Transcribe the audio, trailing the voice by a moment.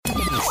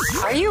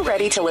Are you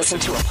ready to listen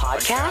to a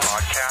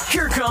podcast?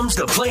 Here comes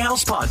the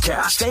Playhouse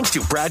Podcast, thanks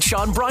to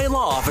Bradshaw and Bryan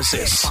Law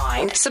Offices.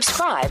 Find,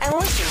 subscribe, and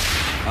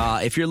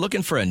listen. If you're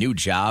looking for a new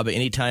job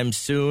anytime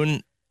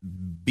soon,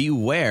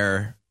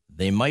 beware.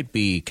 They might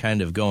be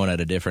kind of going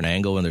at a different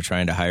angle when they're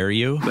trying to hire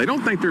you. They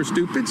don't think they're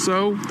stupid,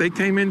 so they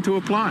came in to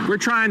apply. We're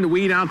trying to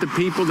weed out the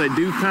people that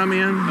do come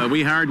in.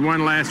 We hired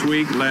one last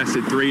week,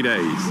 lasted 3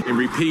 days. And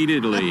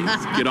repeatedly,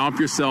 get off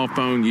your cell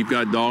phone. You've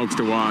got dogs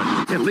to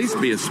watch. At least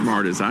be as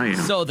smart as I am.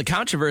 So the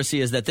controversy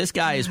is that this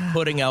guy is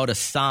putting out a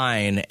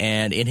sign,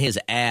 and in his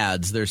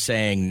ads, they're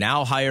saying,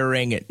 now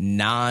hiring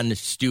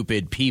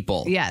non-stupid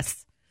people. Yes.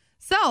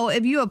 So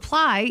if you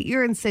apply,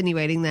 you're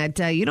insinuating that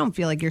you don't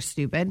feel like you're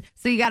stupid.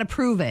 So you got to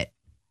prove it,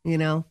 you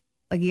know?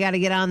 Like you got to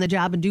get on the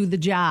job and do the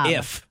job.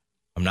 If,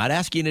 I'm not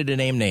asking you to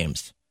name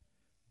names,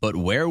 but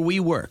where we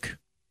work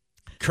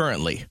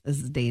currently. This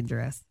is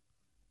dangerous.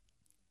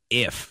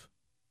 If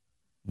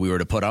we were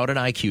to put out an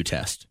IQ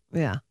test.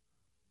 Yeah.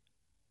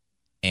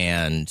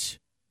 And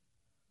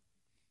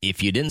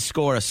if you didn't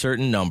score a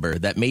certain number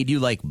that made you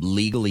like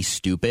legally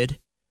stupid,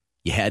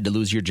 you had to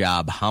lose your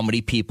job, how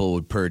many people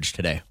would purge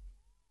today?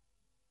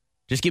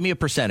 Just give me a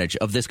percentage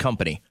of this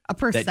company. A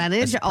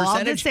percentage?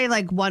 I'll just say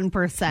like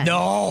 1%.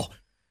 No.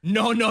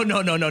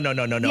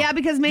 Yeah,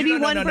 because maybe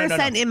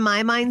 1% in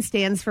my mind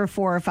stands for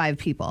 4 or 5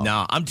 people.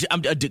 No, I'm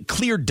a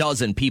clear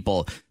dozen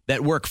people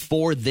that work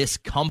for this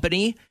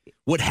company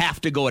would have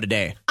to go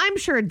today. I'm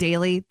sure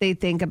daily they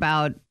think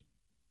about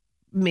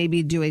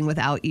maybe doing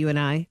without you and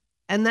I,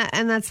 and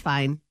that's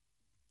fine.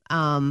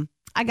 I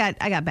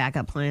got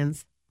backup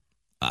plans.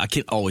 I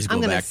can always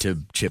go back to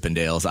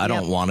Chippendales. I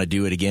don't want to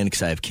do it again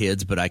because I have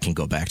kids, but I can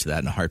go back to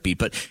that in a heartbeat.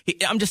 But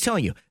I'm just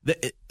telling you,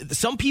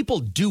 some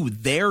people do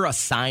their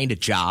assigned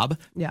job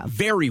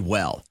very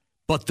well,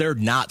 but they're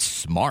not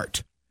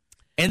smart.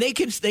 And they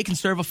can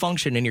serve a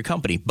function in your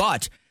company.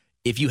 But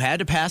if you had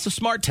to pass a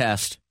smart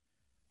test,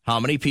 how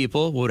many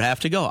people would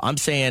have to go? I'm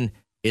saying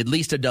at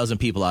least a dozen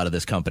people out of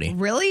this company.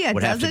 Really? A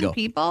dozen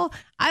people?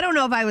 I don't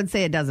know if I would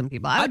say a dozen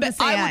people. I would just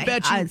say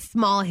a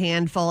small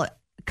handful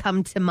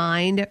come to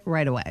mind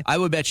right away. I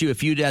would bet you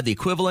if you'd had the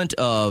equivalent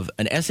of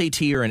an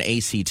SAT or an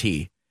ACT,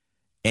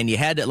 and you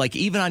had to, like,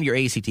 even on your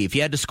ACT, if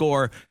you had to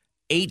score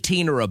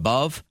 18 or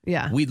above,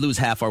 we'd lose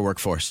half our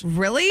workforce.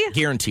 Really?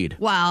 Guaranteed.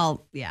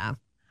 Well, yeah.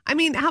 I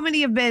mean, how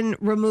many have been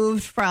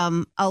removed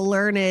from a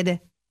learned...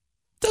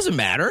 Doesn't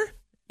matter.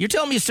 You're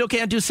telling me you still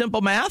can't do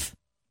simple math?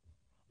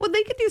 Well,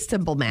 they could do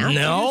simple math.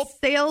 Nope.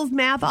 Sales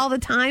math all the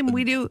time.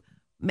 We do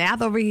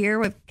math over here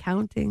with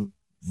counting.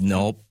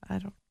 Nope. I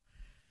don't...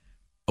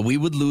 We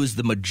would lose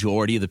the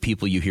majority of the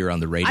people you hear on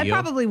the radio. I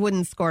probably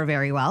wouldn't score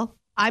very well.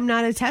 I'm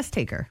not a test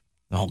taker.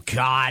 Oh,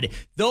 God.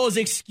 Those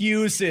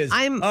excuses.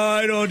 I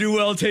don't do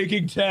well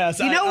taking tests.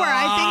 You know where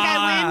I think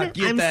I win?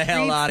 Get the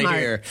hell out of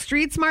here.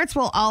 Street smarts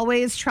will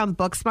always trump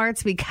book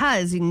smarts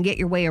because you can get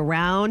your way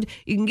around.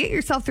 You can get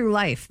yourself through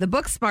life. The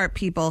book smart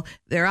people,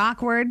 they're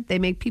awkward. They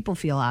make people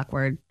feel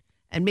awkward.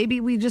 And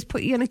maybe we just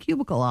put you in a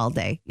cubicle all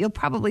day. You'll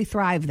probably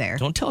thrive there.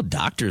 Don't tell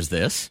doctors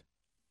this.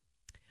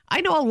 I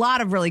know a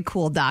lot of really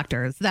cool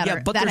doctors that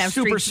have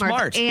super street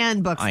smarts smart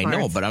and book smarts. I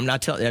know, but I'm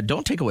not telling.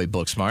 Don't take away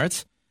book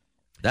smarts.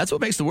 That's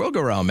what makes the world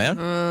go round, man.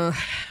 All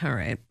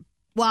right.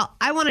 Well,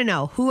 I want to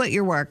know who at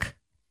your work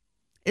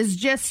is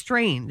just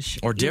strange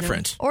or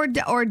different, or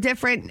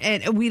different.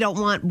 And we don't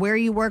want where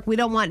you work. We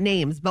don't want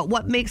names, but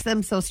what makes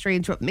them so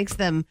strange? What makes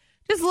them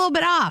just a little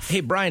bit off?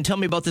 Hey, Brian, tell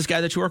me about this guy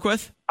that you work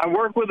with. I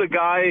work with a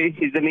guy.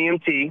 He's an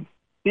EMT.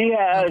 He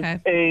has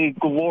a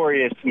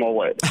glorious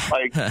mullet,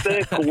 like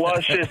thick,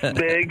 luscious,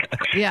 big.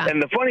 Yeah.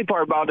 And the funny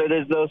part about it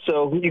is, though,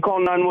 so you call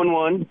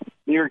 911,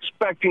 you're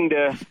expecting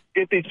to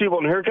get these people,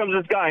 and here comes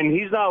this guy, and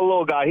he's not a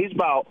little guy. He's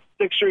about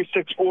 6'3",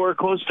 6'4",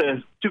 close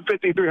to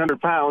 250, 300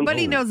 pounds. But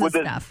he knows with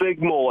his this stuff.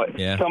 big mullet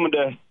coming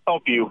to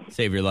help you.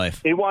 Save your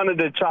life. He wanted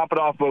to chop it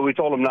off, but we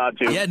told him not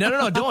to. Yeah,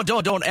 no,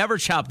 don't ever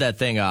chop that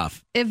thing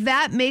off. If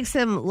that makes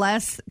him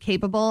less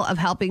capable of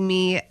helping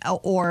me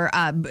or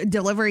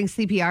delivering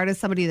CPR to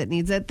somebody that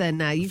needs it, then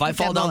you if I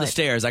fall down the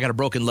stairs, I got a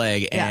broken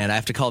leg, and I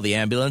have to call the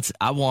ambulance,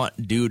 I want,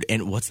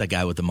 and what's that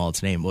guy with the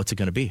mullet's name? What's it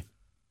going to be?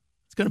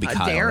 It's going to be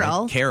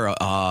Kyle. Daryl.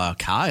 Right?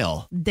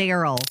 Kyle.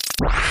 Daryl.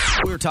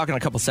 We were talking a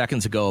couple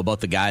seconds ago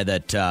about the guy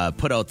that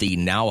put out the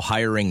now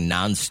hiring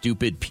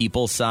non-stupid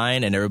people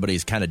sign, and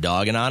everybody's kind of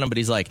dogging on him, but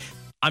he's like,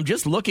 I'm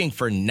just looking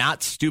for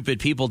not stupid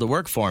people to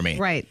work for me.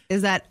 Right.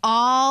 Is that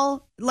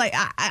all? Like,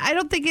 I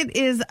don't think it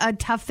is a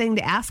tough thing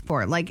to ask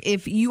for. Like,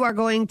 if you are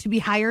going to be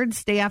hired,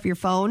 stay off your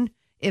phone.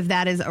 If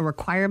that is a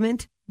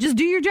requirement, just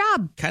do your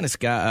job. Kind of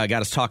got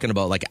us talking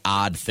about like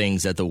odd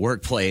things at the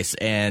workplace.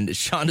 And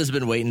Shonda's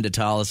been waiting to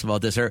tell us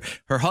about this. Her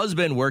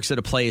husband works at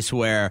a place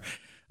where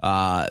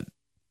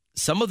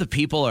some of the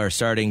people are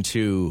starting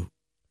to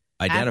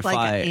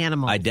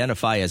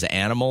identify as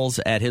animals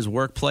at his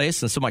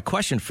workplace. And so my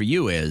question for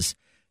you is,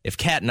 if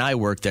Kat and I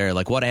worked there,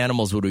 like what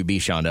animals would we be,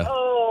 Shonda?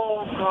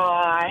 Oh,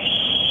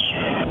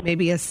 gosh.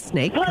 Maybe a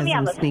snake. Put me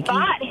on the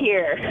spot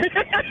here.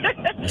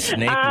 A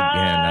snake?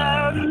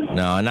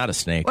 No, not a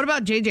snake. What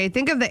about JJ?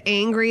 Think of the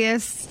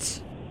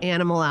angriest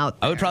animal out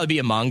there. I would probably be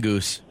a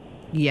mongoose.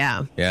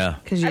 Yeah. Yeah.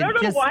 I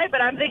don't know why,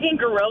 but I'm thinking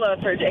gorilla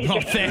for JJ. Oh,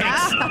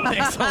 thanks.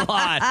 Thanks a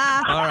lot.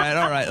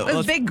 All right.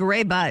 With big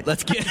gray butt.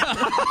 Let's get.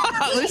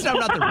 At least I'm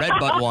not the red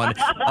butt one.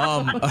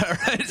 All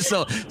right.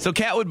 So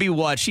Kat would be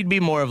what? She'd be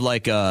more of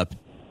like a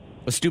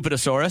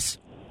Stupidosaurus.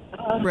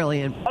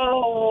 Brilliant.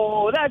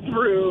 Oh, that's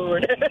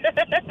rude.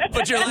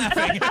 But you're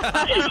laughing.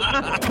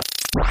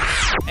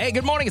 Hey,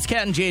 good morning. It's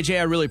Kat and JJ.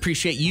 I really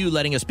appreciate you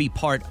letting us be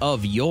part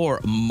of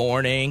your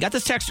morning. Got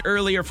this text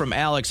earlier from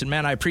Alex, and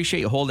man, I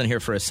appreciate you holding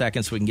here for a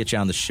second so we can get you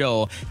on the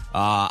show.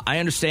 I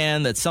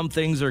understand that some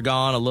things are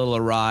gone a little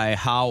awry.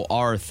 How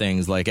are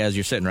things like as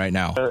you're sitting right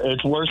now?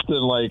 It's worse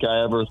than like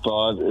I ever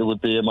thought it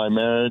would be in my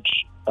marriage.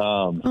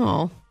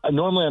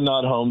 Normally I'm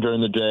not home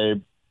during the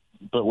day,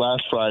 but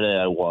last Friday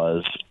I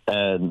was,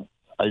 and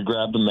I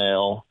grabbed the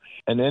mail,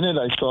 and in it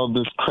I saw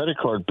this credit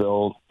card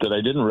bill that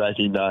I didn't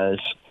recognize.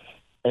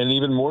 And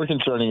even more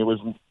concerning, it was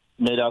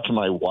made out to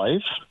my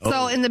wife.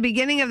 So in the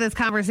beginning of this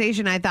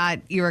conversation, I thought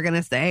you were going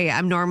to say,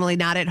 I'm normally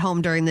not at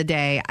home during the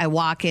day. I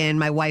walk in,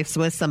 my wife's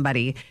with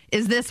somebody.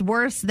 Is this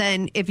worse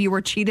than if you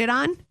were cheated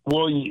on?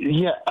 Well,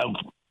 yeah,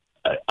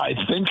 I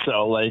think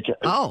so. Like,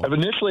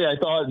 initially I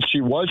thought she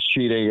was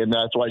cheating, and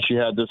that's why she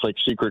had this, like,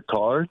 secret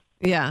card.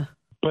 Yeah.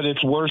 But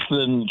it's worse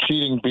than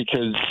cheating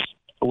because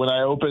when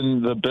I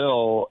opened the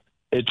bill,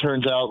 it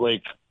turns out,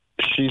 like,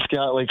 she's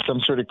got like some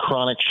sort of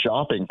chronic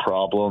shopping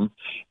problem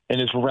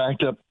and has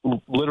racked up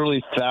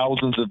literally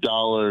thousands of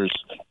dollars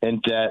in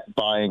debt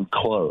buying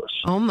clothes.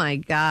 Oh my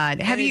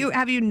God. Have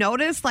you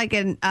noticed like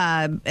an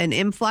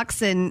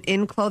influx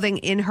in clothing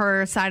in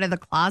her side of the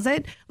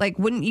closet? Like,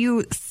 wouldn't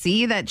you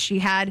see that she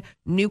had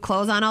new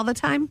clothes on all the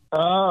time?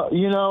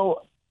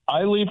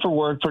 I leave for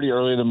work pretty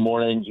early in the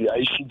morning.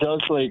 She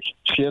does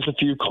she has a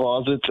few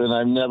closets, and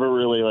I've never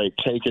really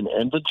taken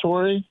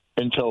inventory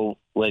until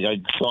I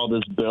saw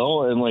this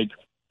bill, and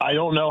I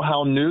don't know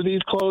how new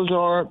these clothes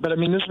are, but I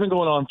mean, this has been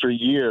going on for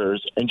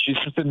years, and she's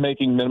just been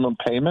making minimum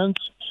payments.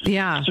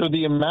 Yeah. So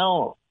the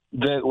amount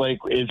that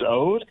is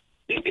owed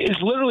is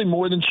literally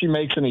more than she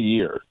makes in a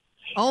year.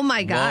 Oh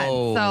my God.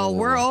 Whoa. So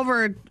we're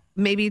over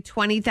maybe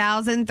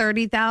 20,000,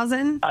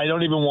 30,000. I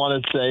don't even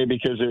want to say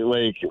because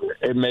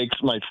it makes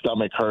my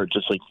stomach hurt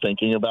just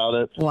thinking about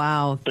it.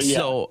 Wow. But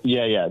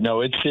yeah.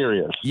 No, it's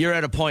serious. You're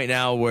at a point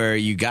now where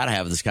you got to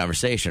have this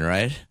conversation,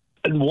 right?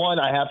 One,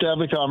 I have to have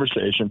the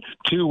conversation.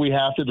 Two, we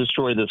have to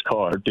destroy this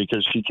card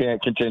because she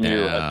can't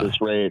continue at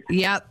this rate.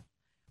 Yep.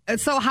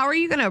 So how are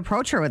you going to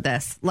approach her with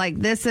this?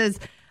 This is,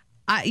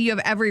 you have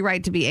every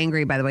right to be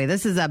angry, by the way.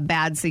 This is a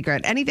bad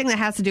secret. Anything that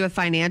has to do with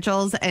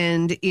financials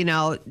and,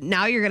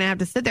 now you're going to have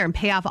to sit there and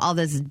pay off all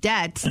this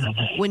debt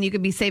when you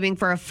could be saving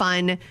for a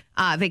fun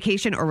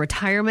vacation or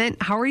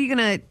retirement. How are you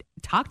going to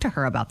talk to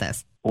her about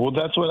this? Well,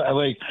 that's what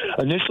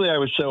initially I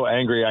was so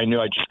angry, I knew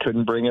I just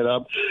couldn't bring it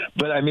up.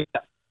 But I mean,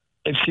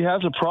 if she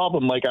has a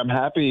problem, I'm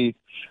happy.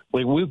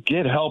 We'll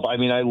get help. I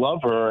mean, I love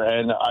her,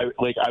 and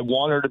I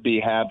want her to be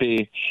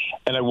happy,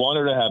 and I want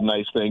her to have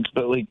nice things.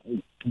 But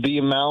the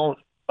amount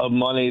of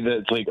money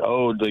that's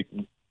owed,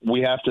 we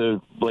have to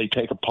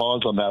take a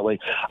pause on that.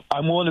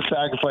 I'm willing to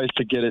sacrifice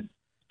to get it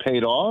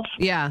paid off.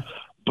 Yeah.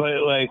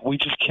 But we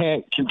just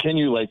can't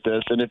continue like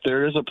this. And if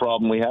there is a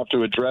problem, we have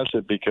to address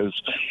it because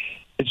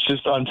it's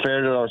just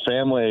unfair to our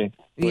family.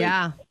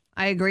 Yeah.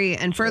 I agree.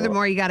 And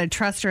furthermore, you got to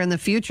trust her in the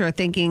future,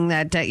 thinking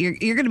that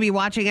you're going to be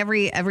watching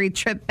every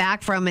trip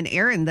back from an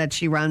errand that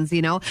she runs,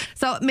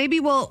 So maybe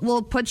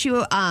we'll put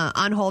you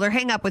on hold or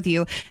hang up with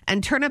you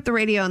and turn up the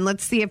radio and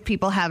let's see if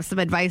people have some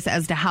advice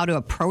as to how to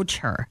approach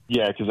her.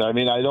 Yeah, because I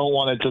mean, I don't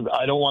want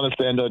to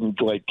stand on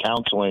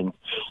counseling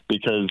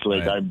because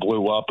I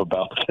blew up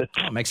about it.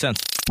 Oh, makes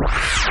sense.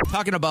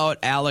 Talking about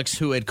Alex,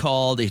 who had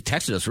called, he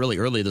texted us really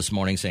early this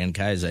morning saying,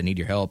 guys, I need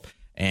your help,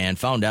 and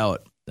found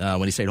out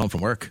when he stayed home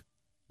from work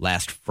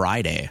last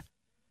Friday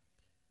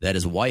that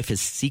his wife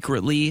has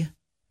secretly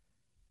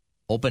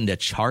opened a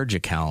charge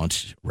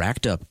account,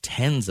 racked up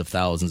tens of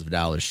thousands of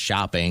dollars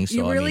shopping. So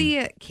you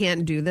really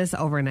can't do this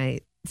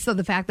overnight. So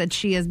the fact that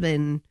she has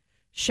been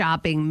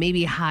shopping,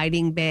 maybe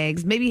hiding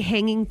bags, maybe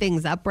hanging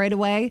things up right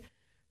away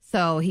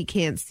so he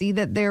can't see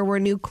that there were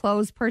new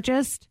clothes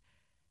purchased,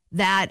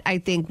 that I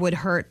think would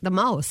hurt the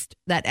most.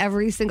 That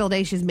every single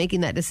day she's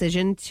making that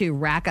decision to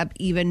rack up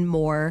even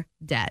more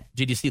debt.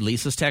 Did you see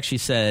Lisa's text? She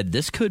said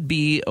this could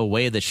be a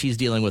way that she's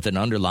dealing with an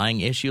underlying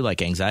issue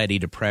like anxiety,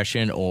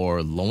 depression,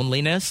 or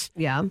loneliness.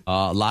 Yeah.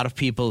 A lot of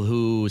people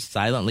who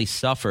silently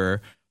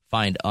suffer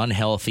find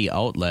unhealthy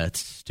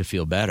outlets to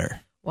feel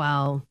better.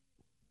 Well,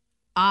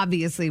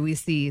 obviously we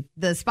see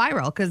the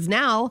spiral because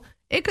now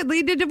it could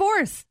lead to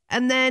divorce.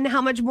 And then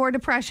how much more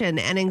depression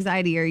and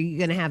anxiety are you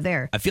going to have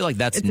there? I feel like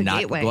that's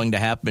not going to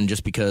happen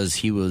just because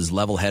he was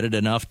level-headed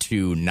enough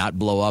to not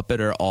blow up at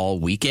her all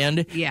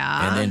weekend.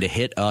 Yeah. And then to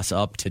hit us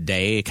up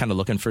today, kind of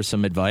looking for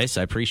some advice.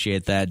 I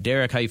appreciate that.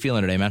 Derek, how you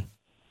feeling today, man?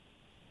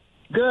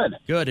 Good.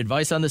 Good.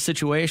 Advice on the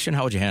situation?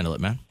 How would you handle it,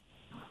 man?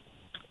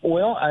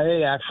 Well,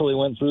 I actually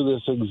went through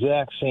this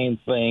exact same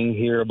thing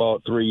here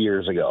about 3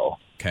 years ago.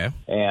 Okay.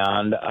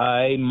 And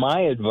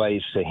my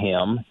advice to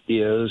him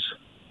is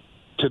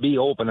to be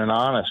open and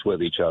honest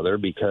with each other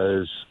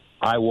because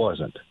I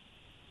wasn't.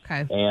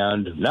 Okay.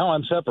 And now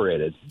I'm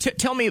separated.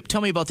 Tell me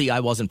about the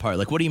I wasn't part.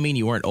 Like, what do you mean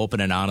you weren't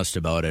open and honest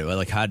about it?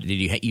 Like, how did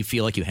you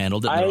feel like you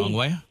handled it the wrong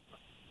way?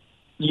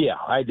 Yeah,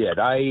 I did.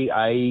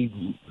 I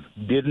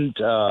didn't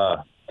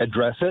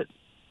address it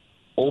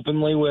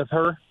openly with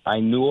her. I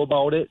knew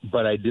about it,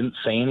 but I didn't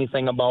say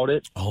anything about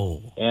it.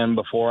 Oh. And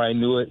before I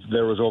knew it,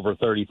 there was over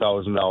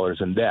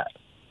 $30,000 in debt.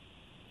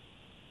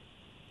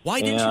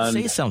 Why didn't you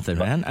say something,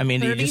 man? I mean,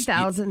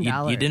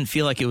 $30,000. You didn't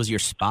feel like it was your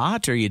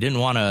spot, or you didn't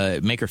want to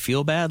make her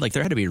feel bad? Like,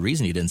 there had to be a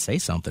reason you didn't say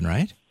something,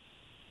 right?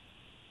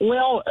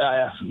 Well,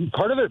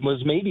 part of it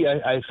was maybe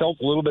I felt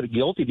a little bit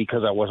guilty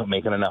because I wasn't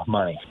making enough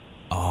money.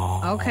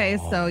 Oh. Okay,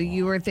 so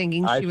you were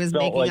thinking she was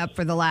making up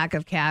for the lack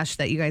of cash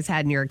that you guys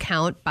had in your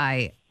account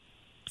by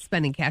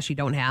spending cash you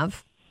don't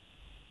have?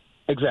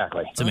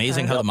 Exactly. It's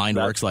amazing how the mind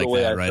works like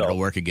that, right? It'll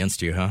work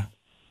against you, huh?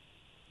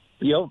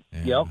 Yep.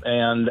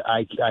 And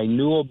I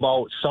knew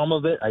about some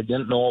of it. I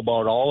didn't know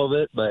about all of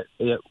it, but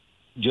it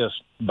just,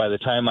 by the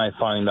time I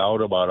find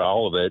out about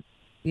all of it,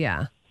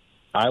 yeah,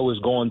 I was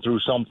going through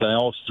something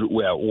else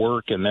at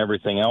work and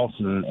everything else.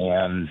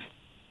 And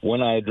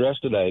when I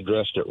addressed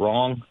it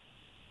wrong.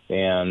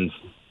 And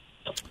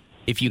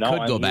if you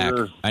could go back,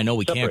 I know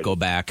we can't go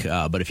back,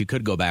 but if you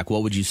could go back,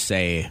 what would you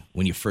say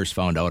when you first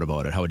found out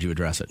about it? How would you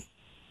address it?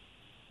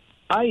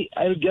 I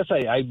guess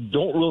I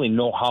don't really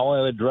know how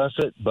I would address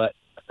it, but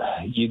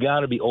you got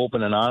to be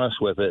open and honest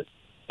with it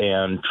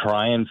and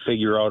try and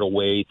figure out a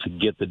way to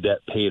get the debt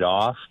paid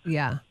off.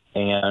 Yeah.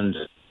 And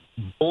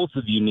both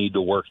of you need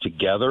to work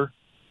together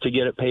to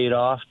get it paid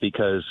off,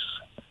 because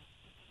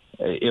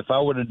if I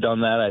would have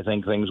done that, I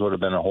think things would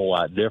have been a whole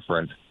lot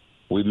different.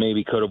 We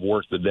maybe could have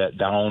worked the debt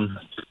down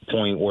to the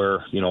point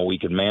where, we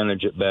could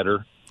manage it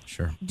better.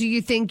 Sure. Do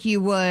you think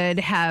you would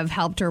have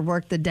helped her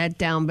work the debt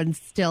down but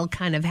still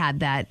kind of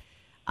had that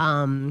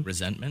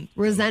resentment?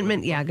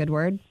 Resentment, yeah, good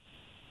word.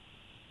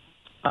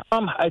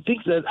 I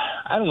think that,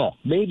 I don't know,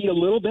 maybe a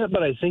little bit,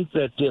 but I think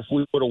that if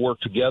we would have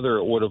worked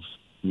together,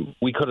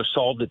 we could have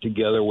solved it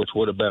together, which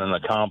would have been an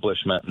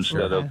accomplishment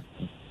instead of,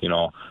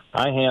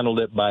 I handled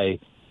it by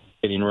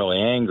getting really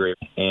angry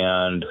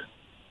and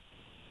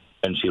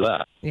she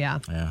left. Yeah.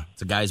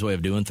 It's a guy's way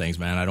of doing things,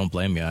 man. I don't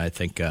blame you. I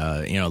think,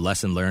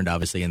 lesson learned,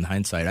 obviously, in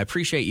hindsight. I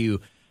appreciate you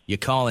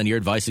calling. Your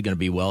advice is going to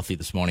be wealthy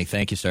this morning.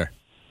 Thank you, sir.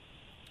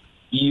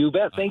 You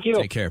bet. Thank you.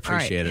 Take care.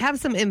 Appreciate it. Have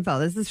some info.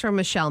 This is from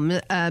Michelle.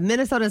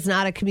 Minnesota is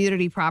not a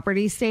community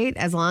property state.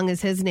 As long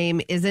as his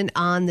name isn't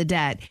on the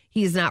debt,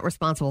 he is not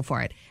responsible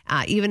for it.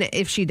 Even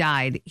if she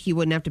died, he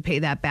wouldn't have to pay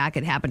that back.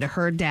 It happened to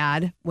her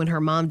dad when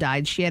her mom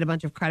died. She had a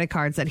bunch of credit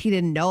cards that he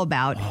didn't know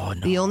about. Oh,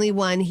 no. The only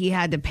one he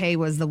had to pay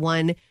was the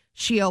one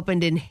she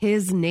opened in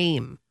his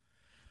name.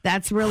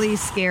 That's really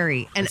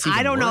scary. And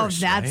I don't know if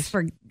that's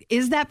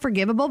is that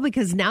forgivable?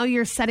 Because now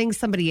you're setting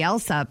somebody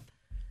else up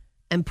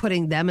and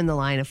putting them in the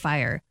line of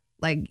fire.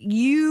 Like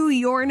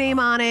your name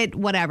on it,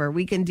 whatever,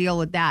 we can deal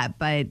with that.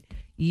 But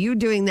you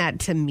doing that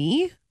to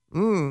me?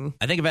 I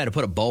think if I had to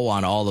put a bow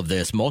on all of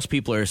this, most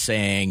people are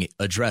saying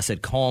address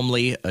it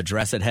calmly,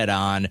 address it head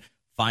on,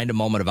 find a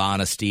moment of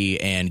honesty,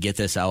 and get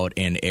this out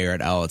and air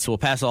it out. So we'll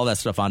pass all that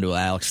stuff on to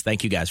Alex.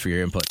 Thank you guys for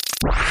your input.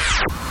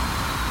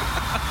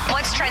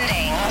 What's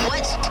trending?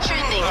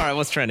 All right,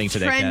 what's trending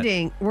today,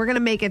 Kat? We're going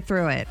to make it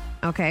through it.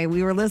 Okay,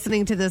 we were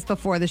listening to this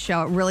before the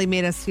show. It really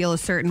made us feel a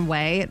certain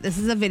way. This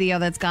is a video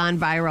that's gone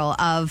viral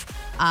of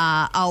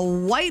a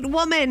white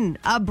woman,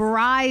 a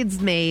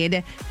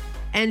bridesmaid,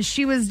 and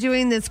she was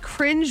doing this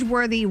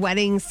cringe-worthy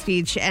wedding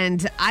speech,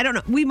 and I don't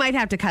know, we might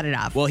have to cut it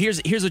off. Well,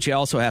 here's what you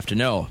also have to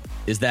know,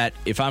 is that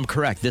if I'm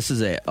correct, this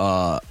is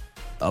a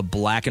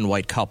black and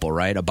white couple,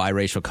 right? A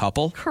biracial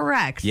couple?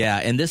 Correct. Yeah,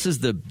 and this is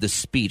the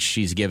speech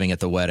she's giving at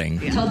the wedding.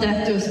 Till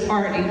death do us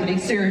part, Anthony.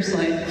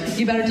 Seriously.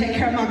 You better take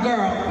care of my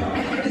girl.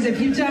 Because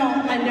if you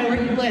don't, I know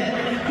where you live.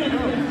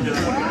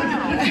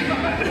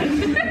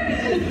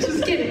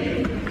 Just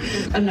kidding.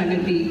 I'm not going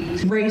to be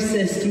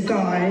racist, you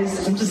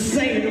guys. I'm just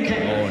saying,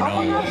 okay?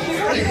 Oh, no.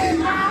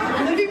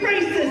 I'm going to be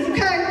racist,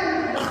 okay?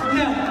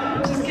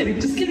 No, just kidding.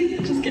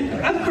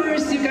 Of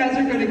course, you guys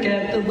are going to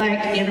get the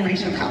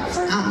interracial couples.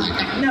 Oh my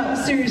God. No,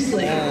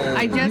 seriously.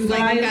 I just, you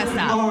gotta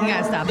stop. You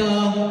gotta stop.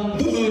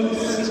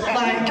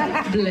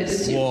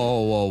 Bless you.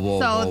 Whoa.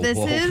 So this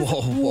is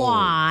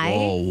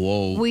why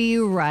we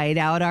write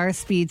out our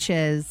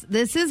speeches.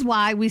 This is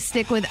why we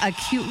stick with a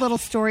cute little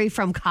story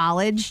from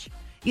college.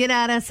 You know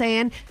what I'm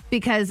saying?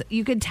 Because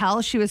you could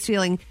tell she was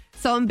feeling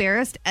so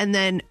embarrassed and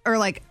then, or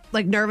like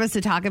nervous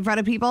to talk in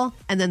front of people.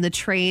 And then the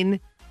train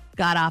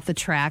got off the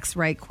tracks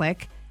right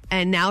quick.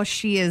 And now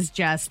she is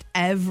just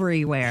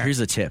everywhere. Here's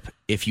a tip.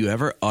 If you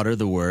ever utter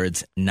the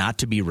words not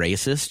to be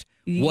racist,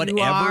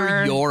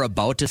 whatever you're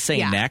about to say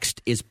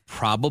next is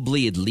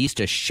probably at least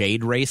a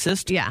shade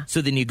racist. Yeah.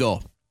 So then you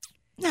go,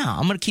 no,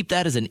 I'm going to keep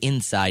that as an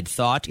inside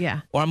thought.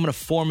 Yeah. Or I'm going to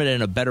form it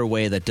in a better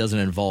way that doesn't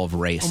involve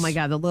race. Oh, my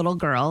God. The little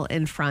girl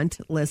in front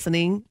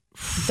listening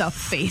The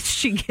face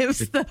she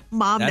gives the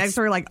mom next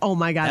to her, like, oh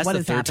my God, what is happening?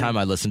 That's the third time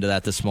I listened to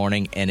that this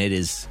morning, and it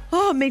is...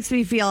 Oh, it makes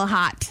me feel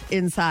hot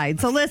inside.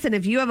 So listen,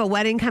 if you have a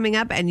wedding coming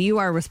up and you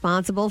are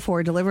responsible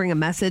for delivering a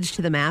message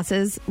to the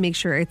masses, make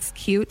sure it's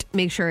cute,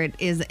 make sure it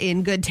is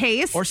in good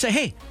taste. Or say,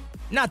 hey,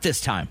 not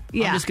this time.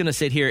 Yeah. I'm just going to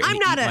sit here and I'm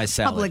not eat my a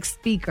salad. public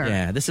speaker.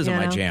 Yeah, this isn't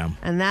my jam.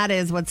 And that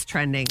is what's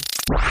trending.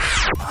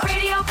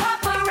 Radio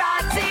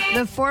Paparazzi.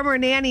 The former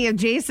nanny of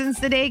Jason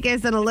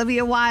Sudeikis and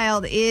Olivia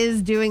Wilde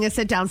is doing a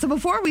sit-down. So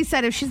before we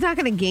said if she's not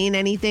going to gain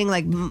anything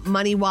like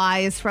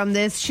money-wise from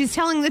this, she's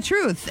telling the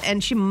truth.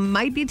 And she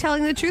might be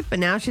telling the truth, but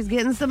now she's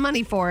getting some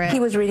money for it. He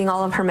was reading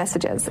all of her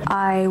messages.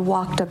 I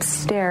walked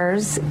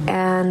upstairs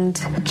and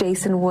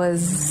Jason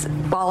was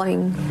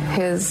bawling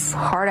his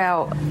heart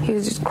out. He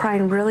was just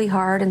crying really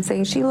hard and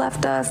saying, she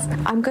left us.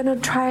 I'm going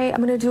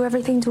to do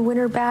everything to win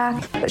her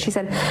back. But she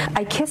said,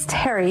 I kissed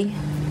Harry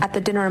at the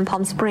dinner in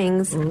Palm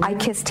Springs. I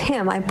kissed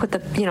him. I put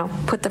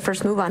the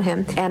first move on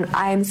him. And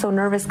I'm so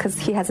nervous because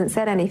he hasn't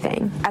said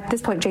anything. At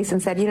this point, Jason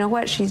said, you know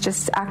what? She's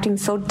just acting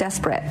so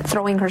desperate,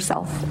 throwing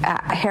herself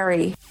at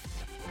Harry.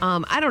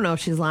 I don't know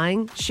if she's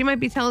lying. She might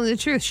be telling the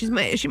truth. She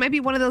might be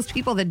one of those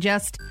people that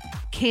just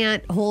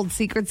can't hold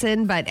secrets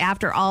in. But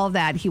after all of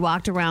that, he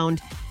walked around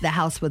the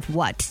house with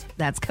what?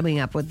 That's coming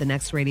up with the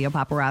next Radio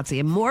Paparazzi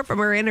and more from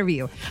her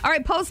interview. All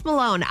right, Post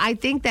Malone. I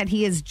think that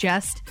he is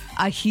just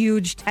a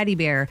huge teddy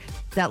bear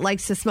that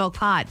likes to smoke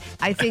pot.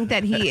 I think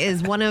that he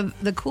is one of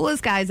the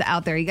coolest guys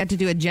out there. He got to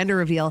do a gender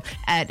reveal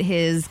at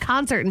his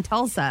concert in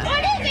Tulsa.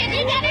 What is it?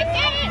 You gotta say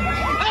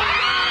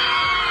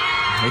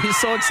it. He's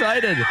so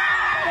excited.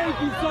 Thank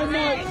you so much.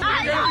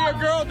 You're going to be a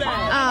girl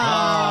dad.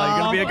 Oh,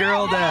 you're going to be a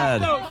girl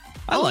dad.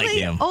 I like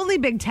him. Only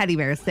big teddy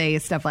bears say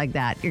stuff like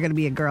that. You're going to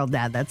be a girl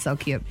dad. That's so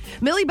cute.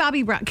 Millie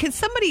Bobby Brown. Can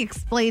somebody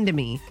explain to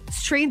me,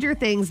 Stranger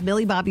Things,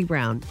 Millie Bobby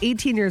Brown,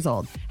 18 years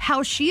old,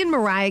 how she and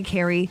Mariah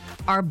Carey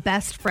are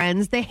best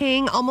friends? They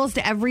hang almost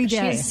every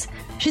day.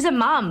 She's a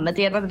mum at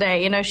the end of the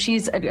day. You know,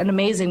 she's an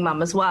amazing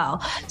mum as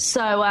well.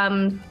 So,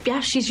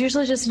 she's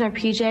usually just in her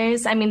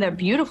PJs. I mean, they're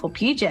beautiful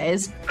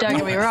PJs, don't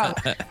get me wrong,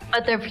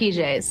 but they're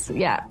PJs,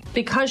 yeah.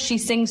 Because she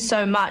sings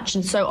so much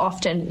and so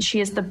often,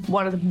 she is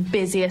one of the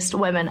busiest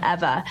women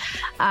ever.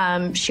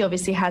 She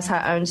obviously has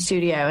her own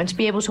studio, and to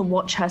be able to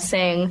watch her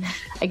sing,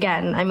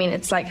 again, I mean,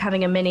 it's like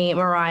having a mini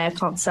Mariah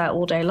concert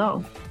all day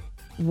long.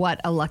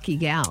 What a lucky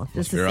gal.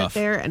 Just to sit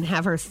there and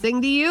have her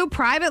sing to you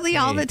privately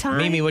all the time.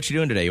 Mimi, what you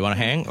doing today? You want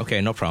to hang? Okay,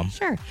 no problem.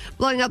 Sure.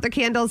 Blowing out their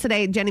candles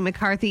today, Jenny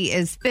McCarthy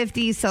is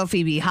 50,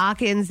 Sophie B.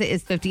 Hawkins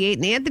is 58,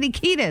 and Anthony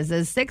Kiedis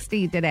is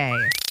 60 today.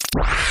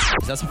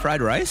 Is that some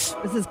fried rice?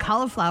 This is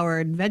cauliflower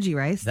and veggie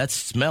rice. That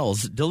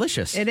smells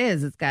delicious. It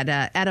is. It's got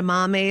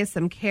edamame,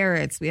 some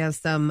carrots. We have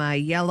some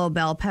yellow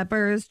bell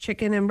peppers,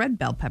 chicken and red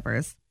bell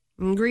peppers,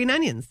 and green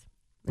onions,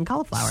 and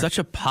cauliflower. Such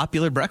a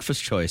popular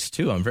breakfast choice,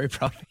 too. I'm very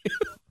proud of you.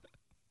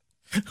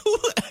 Who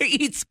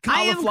eats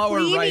cauliflower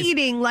rice? I am clean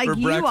eating like for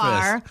you breakfast?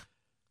 are.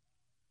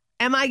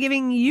 Am I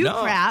giving you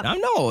crap?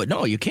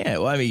 No, you can't.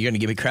 Well, I mean, you're going to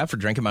give me crap for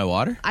drinking my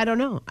water? I don't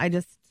know.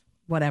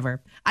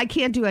 Whatever. I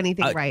can't do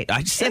anything right.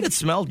 I just said it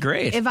smelled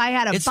great. If I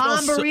had a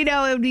bomb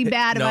burrito, it would be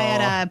bad. No. If I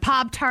had a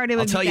Pop-Tart, it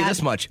would be bad. I'll tell you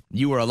this much.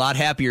 You were a lot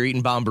happier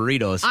eating bomb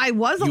burritos. I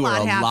was a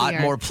lot happier. You were a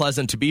lot more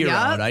pleasant to be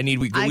around. We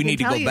need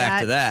to go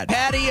back to that.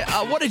 Patty,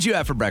 what did you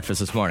have for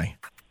breakfast this morning?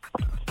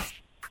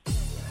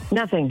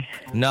 Nothing.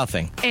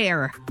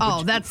 Air.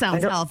 Oh, that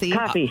sounds healthy.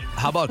 Coffee.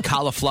 How about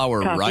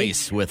cauliflower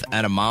rice with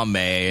edamame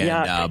and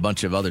a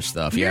bunch of other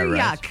stuff? You're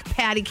right. Yuck.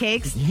 Patty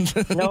cakes.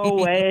 No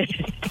way.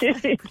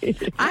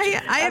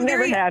 I've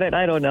never had it.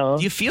 I don't know.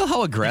 Do you feel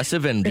how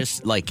aggressive and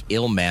just like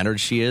ill-mannered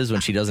she is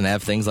when she doesn't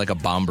have things like a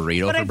bomb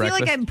burrito but for I breakfast?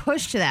 feel like I'm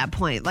pushed to that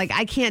point. Like,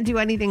 I can't do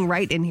anything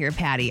right in here,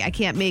 Patty. I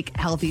can't make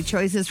healthy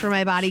choices for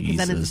my body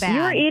because then it's bad.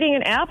 You're eating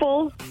an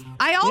apple.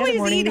 I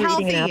always eat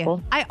healthy.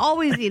 I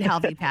always eat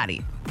healthy,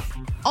 Patty.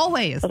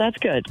 Always. Well, that's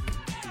good.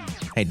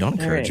 Hey, don't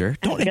encourage her.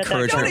 Don't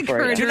encourage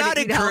her. Do not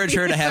encourage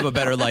her to have a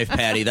better life,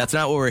 Patty. That's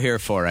not what we're here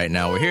for right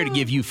now. We're here to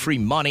give you free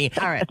money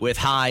with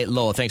high,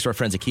 low. Thanks to our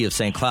friends at Key of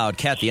St. Cloud.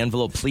 Kat, the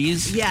envelope,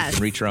 please. Yes.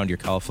 Reach around your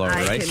cauliflower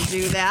rice. I can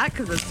do that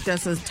because it's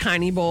just a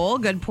tiny bowl,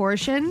 good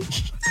portion.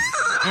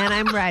 And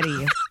I'm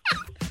ready.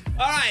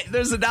 All right,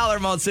 there's a dollar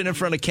amount sitting in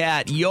front of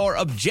Kat. Your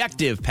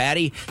objective,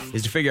 Patty,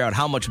 is to figure out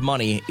how much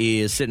money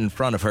is sitting in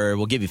front of her.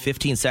 We'll give you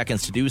 15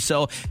 seconds to do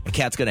so, and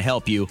Kat's going to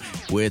help you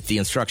with the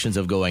instructions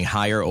of going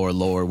higher or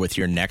lower with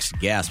your next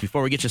guess.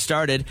 Before we get you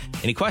started,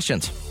 any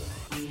questions?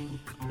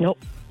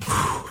 Nope.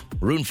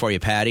 Rooting for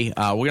you, Patty.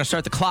 We're going to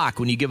start the clock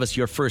when you give us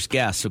your first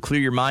guess. So clear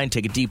your mind,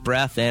 take a deep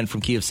breath, and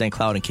from Key of St.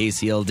 Cloud and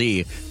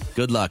KCLD,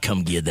 good luck.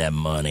 Come get that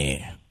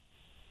money.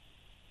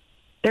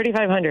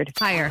 3,500.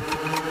 Higher.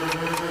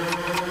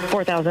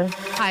 4,000.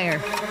 Higher.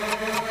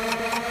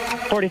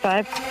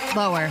 45.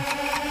 Lower.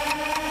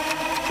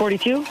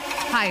 42.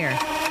 Higher.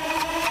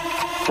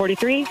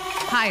 43.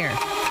 Higher.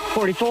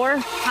 44.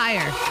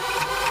 Higher.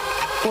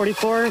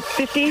 44.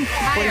 50.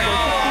 Higher.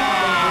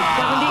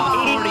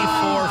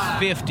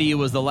 44.50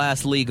 was the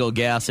last legal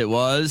guess. It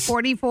was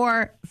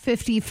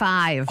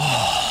 44.55.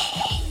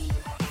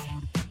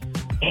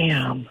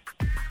 Damn.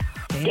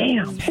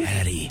 Damn.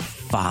 Patty,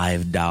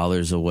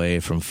 $5 away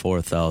from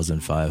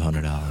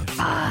 $4,500.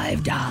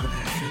 $5.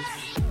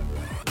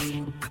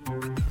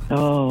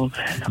 Oh.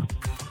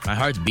 My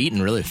heart's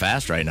beating really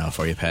fast right now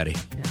for you, Patty.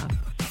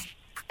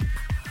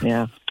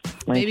 Yeah.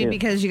 Maybe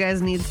because you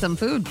guys need some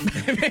food.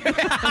 Hey,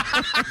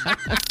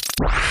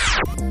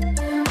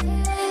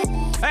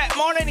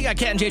 morning. You got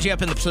Cat and JJ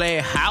up in the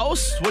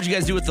playhouse. What'd you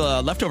guys do with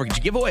the leftover? Did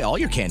you give away all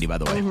your candy, by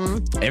the way?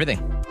 Mm-hmm.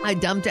 Everything. I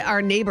dumped it.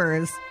 Our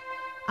neighbors,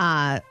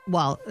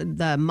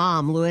 the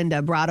mom,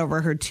 Luinda, brought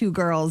over her 2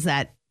 girls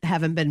that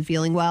haven't been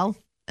feeling well.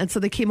 And so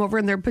they came over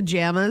in their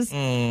pajamas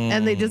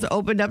and they just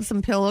opened up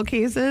some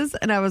pillowcases.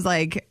 And I was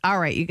like, all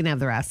right, you can have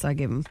the rest. So I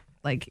gave them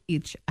like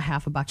each a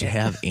half a bucket. Did you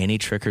have any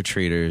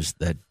trick-or-treaters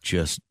that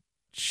just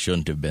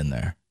shouldn't have been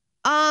there?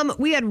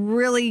 We had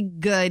really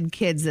good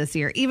kids this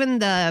year. Even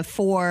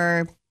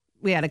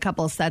we had a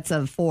couple of sets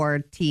of 4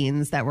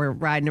 teens that were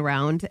riding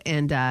around,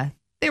 and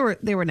they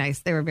were nice.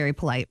 They were very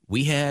polite.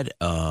 We had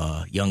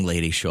a young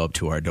lady show up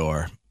to our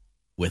door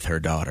with her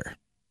daughter.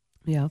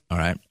 Yeah. All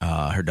right.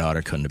 Her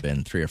daughter couldn't have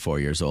been 3 or 4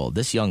 years old.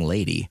 This young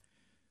lady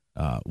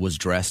was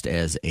dressed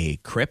as a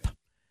Crip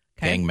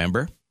gang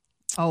member.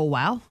 Oh,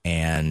 wow.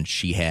 And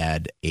she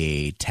had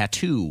a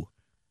tattoo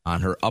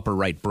on her upper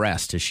right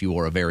breast as she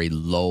wore a very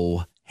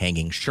low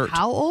hanging shirt.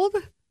 How old?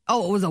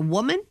 Oh, it was a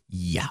woman?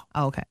 Yeah.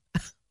 Oh, okay.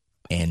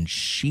 And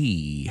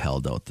she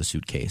held out the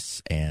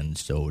suitcase, and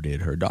so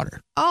did her daughter.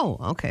 Oh,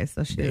 okay.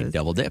 So they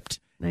double dipped.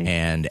 Nice.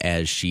 And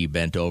as she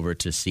bent over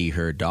to see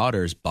her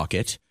daughter's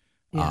bucket,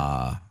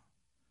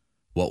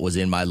 what was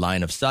in my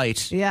line of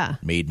sight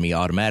made me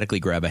automatically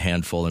grab a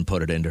handful and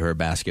put it into her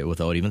basket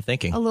without even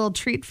thinking. A little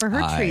treat for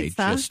her treats,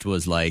 I just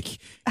was like,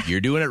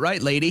 you're doing it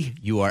right, lady.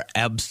 You are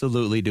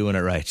absolutely doing it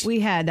right. We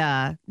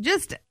had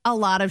just a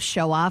lot of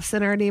show-offs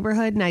in our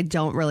neighborhood, and I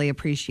don't really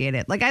appreciate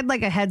it. Like, I'd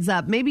like a heads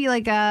up, maybe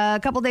like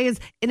a couple days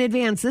in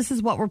advance. This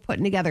is what we're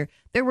putting together.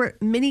 There were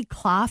mini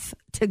cloth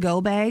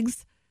to-go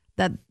bags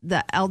that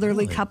the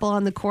elderly couple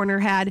on the corner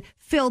had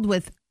filled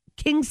with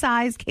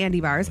king-size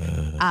candy bars.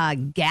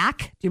 GAC.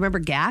 Do you remember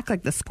GAC?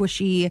 Like the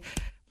squishy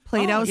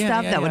Play-Doh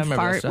stuff that would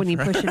fart when you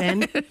push it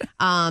in.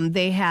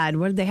 They had,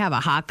 what did they have? A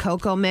hot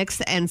cocoa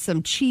mix and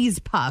some cheese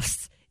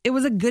puffs. It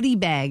was a goodie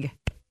bag.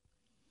 I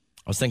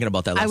was thinking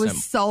about that last time. I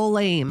was so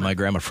lame. My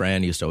grandma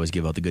Fran used to always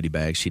give out the goodie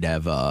bags. She'd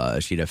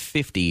have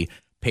 50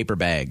 paper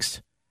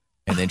bags.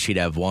 And then she'd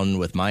have one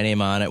with my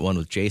name on it, one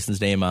with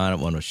Jason's name on it,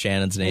 one with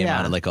Shannon's name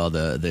on it, like all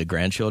the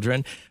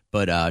grandchildren.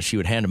 But she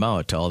would hand them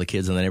out to all the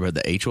kids in the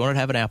neighborhood. Each one would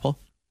have an apple.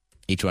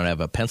 Each one would have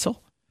a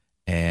pencil.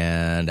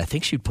 And I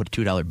think she'd put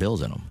 $2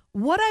 bills in them.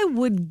 What I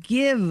would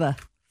give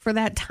for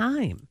that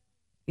time,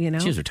 you know?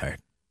 She was retired.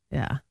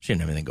 Yeah. She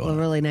didn't have anything going on. A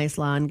really nice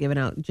lawn, giving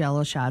out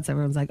Jell-O shots.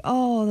 Everyone's like,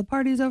 oh, the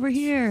party's over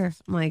here.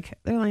 I'm like,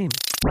 they're lame.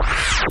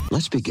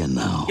 Let's begin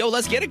now. Yo,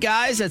 let's get it,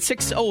 guys. At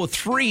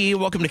 6:03,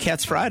 welcome to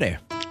Cat's Friday.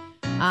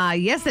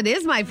 Yes, it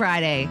is my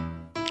Friday,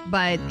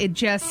 but it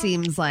just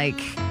seems like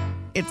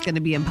it's going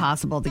to be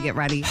impossible to get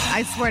ready.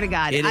 I swear to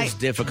God. It is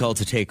difficult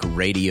to take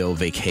radio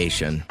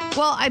vacation.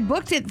 Well, I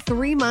booked it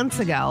 3 months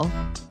ago,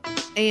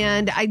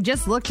 and I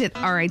just looked at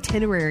our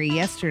itinerary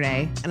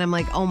yesterday, and I'm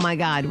like, oh my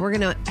God, we're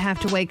going to have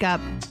to wake up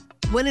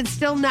when it's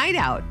still night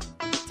out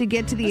to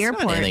get to the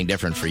airport. Not anything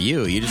different for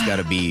you. You just got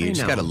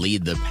to got to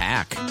lead the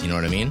pack. You know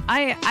what I mean?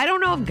 I don't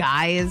know if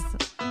guys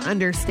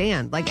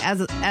understand. Like,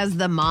 as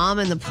the mom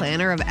and the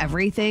planner of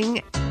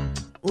everything,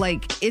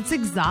 like, it's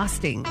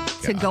exhausting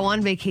to go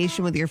on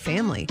vacation with your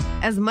family.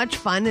 As much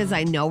fun as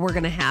I know we're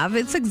going to have,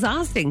 it's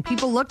exhausting.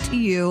 People look to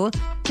you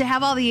to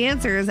have all the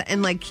answers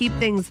and, like, keep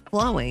things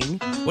flowing.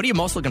 What are you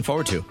most looking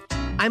forward to?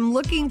 I'm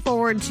looking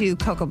forward to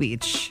Cocoa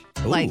Beach.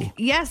 Ooh. Like,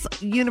 yes,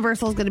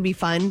 Universal is going to be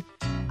fun.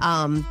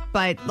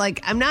 But,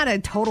 like, I'm not a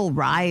total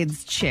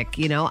rides chick,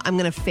 you know? I'm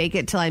going to fake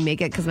it till I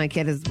make it because my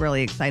kid is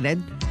really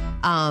excited.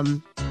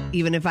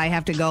 Even if I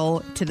have to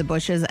go to the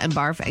bushes and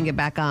barf and get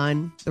back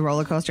on the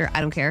roller coaster, I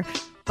don't care.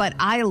 But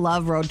I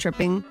love road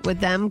tripping with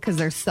them because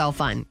they're so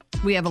fun.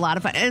 We have a lot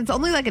of fun. And it's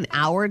only like an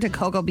hour to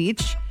Cocoa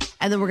Beach.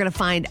 And then we're going to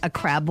find a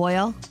crab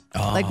boil.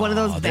 Like one of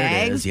those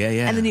bags. Yeah.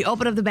 And then you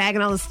open up the bag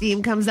and all the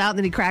steam comes out. And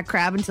then you crack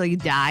crab until you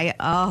die.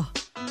 Oh,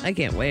 I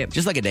can't wait.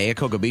 Just like a day at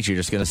Cocoa Beach, you're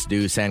just going to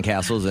do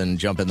sandcastles and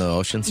jump in the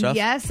ocean stuff?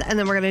 Yes. And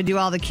then we're going to do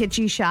all the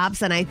kitschy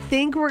shops. And I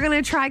think we're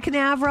going to try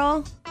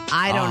Canaveral.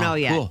 I don't know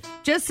yet. Cool.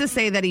 Just to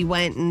say that he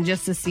went and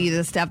just to see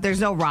the stuff.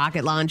 There's no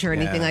rocket launch or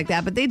anything like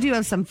that. But they do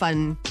have some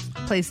fun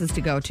places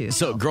to go to.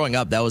 So growing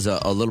up, that was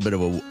a little bit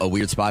of a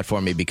weird spot for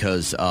me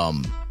because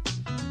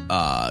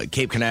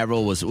Cape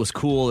Canaveral was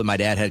cool, and my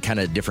dad had kind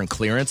of different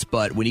clearance.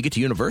 But when you get to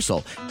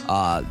Universal,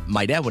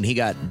 my dad, when he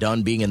got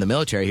done being in the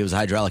military, he was a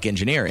hydraulic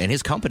engineer, and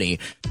his company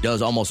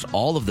does almost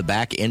all of the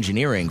back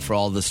engineering for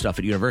all the stuff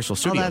at Universal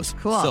Studios. Oh, that's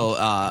cool.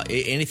 So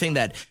anything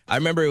that I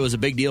remember, it was a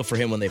big deal for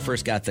him when they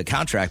first got the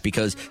contract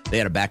because they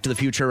had a Back to the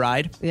Future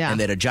ride, and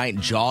they had a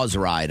giant Jaws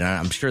ride, and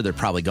I'm sure they're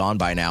probably gone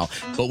by now.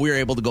 But we were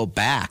able to go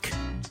back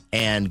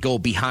and go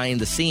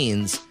behind the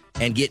scenes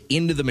and get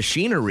into the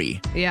machinery.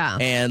 Yeah.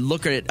 And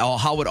look at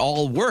how it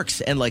all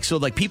works. And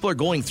people are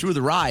going through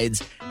the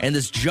rides, and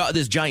this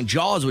giant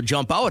jaws would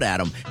jump out at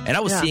them. And I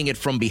was seeing it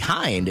from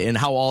behind and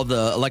how all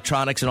the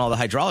electronics and all the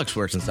hydraulics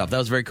works and stuff. That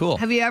was very cool.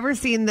 Have you ever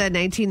seen the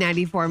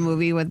 1994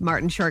 movie with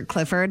Martin Short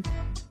Clifford?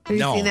 Have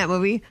you seen that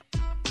movie?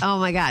 Oh,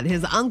 my God.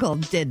 His uncle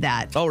did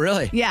that. Oh,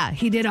 really? Yeah.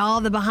 He did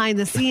all the behind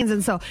the scenes.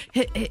 And so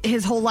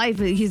his whole life,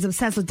 he's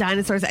obsessed with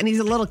dinosaurs. And he's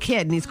a little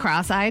kid and he's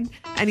cross-eyed.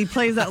 And he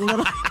plays that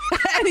little...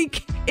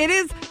 it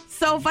is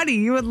so funny.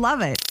 You would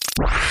love it.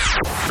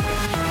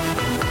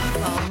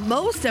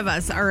 Most of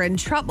us are in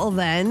trouble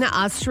then.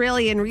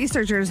 Australian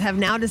researchers have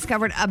now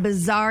discovered a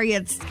bizarre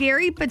yet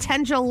scary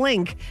potential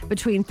link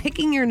between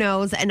picking your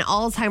nose and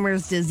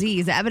Alzheimer's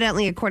disease.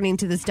 Evidently, according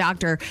to this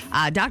doctor,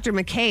 Dr.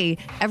 McKay,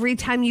 every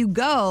time you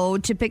go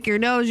to pick your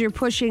nose, you're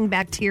pushing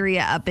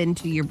bacteria up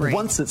into your brain.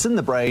 Once it's in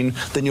the brain,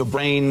 then your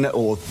brain,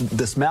 or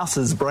this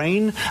mouse's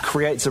brain,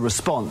 creates a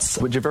response,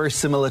 which are very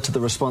similar to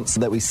the response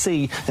that we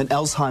see in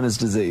Alzheimer's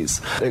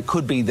disease. It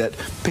could be that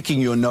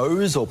picking your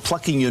nose or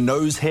plucking your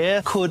nose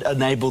hair could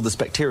enable this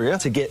bacteria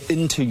to get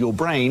into your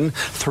brain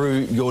through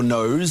your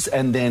nose,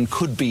 and then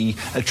could be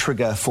a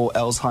trigger for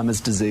Alzheimer's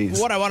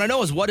disease. What I want to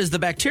know is, what is the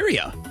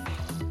bacteria?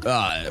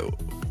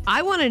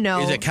 I want to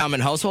know. Is it common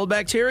household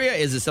bacteria?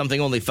 Is it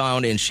something only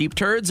found in sheep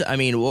turds? I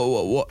mean,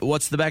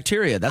 what's the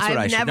bacteria? That's what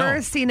I should know. I've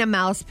never seen a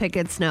mouse pick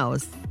its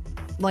nose,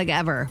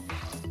 ever.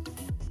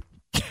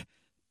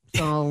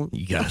 So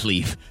you gotta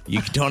leave.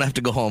 You don't have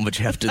to go home, but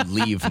you have to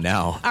leave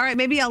now. All right,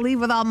 maybe I'll leave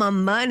with all my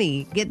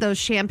money. Get those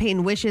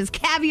champagne wishes,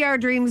 caviar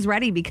dreams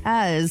ready,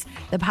 because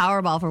the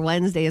Powerball for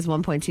Wednesday is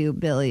 $1.2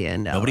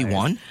 billion. Nobody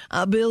won?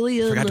 $1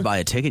 billion. Forgot to buy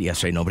a ticket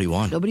yesterday. Nobody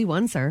won. Nobody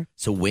won, sir.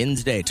 So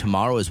Wednesday,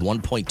 tomorrow is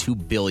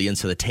 $1.2 billion.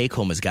 So the take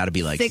home has got to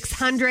be like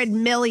 $600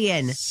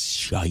 million.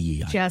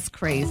 Just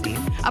crazy.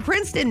 A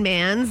Princeton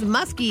man's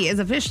muskie is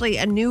officially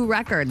a new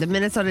record. The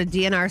Minnesota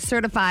DNR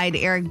certified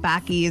Eric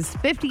Backey's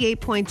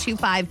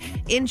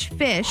 58.25-inch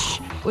fish,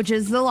 which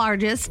is the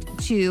largest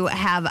to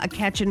have a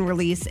catch and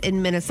release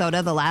in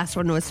Minnesota. The last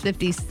one was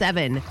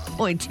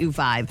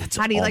 57.25.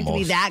 How do you like to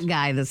be that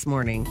guy this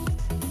morning?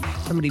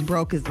 Somebody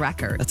broke his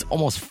record. That's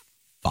almost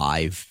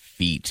 5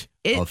 feet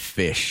of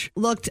fish.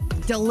 Looked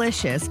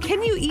delicious.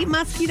 Can you eat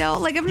muskie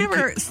though? I've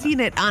never seen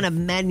it on a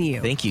menu.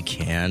 I think you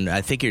can. I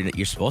think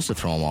you're supposed to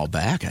throw them all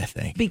back, I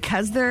think.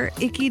 Because they're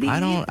icky to eat?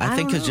 I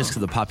think it's just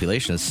because the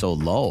population is so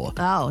low.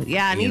 Oh,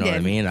 yeah. You know what I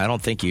mean? I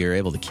don't think you're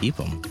able to keep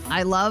them.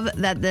 I love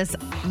that this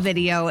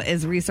video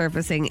is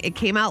resurfacing. It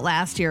came out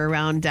last year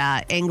around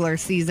angler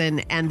season,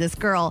 and this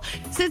girl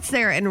sits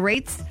there and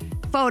rates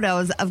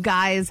photos of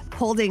guys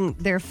holding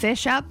their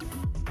fish up.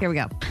 Here we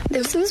go.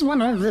 This is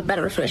one of the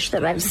better fish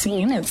that I've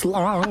seen. It's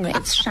long,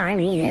 it's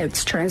shiny,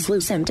 it's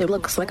translucent. It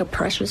looks like a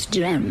precious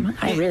gem.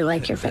 I really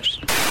like your fish.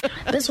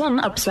 This one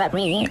upset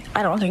me.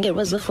 I don't think it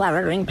was a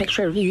flattering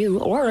picture of you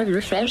or of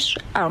your fish.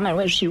 I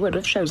wish you would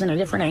have chosen a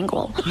different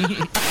angle.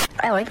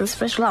 I like this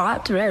fish a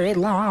lot. Very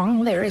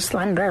long, very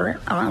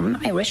slender.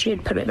 I wish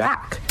you'd put it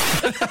back.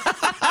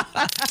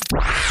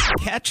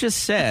 Kat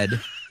just said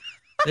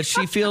that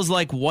she feels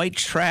like white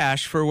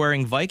trash for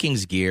wearing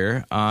Vikings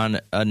gear on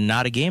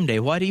not a game day.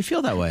 Why do you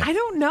feel that way? I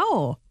don't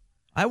know.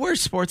 I wear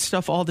sports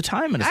stuff all the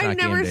time, and it's not game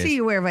days. I never see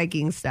you wear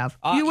Viking stuff.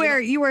 You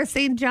wear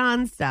St.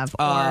 John stuff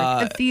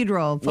or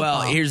Cathedral football.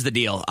 Well, here's the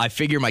deal. I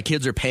figure my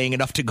kids are paying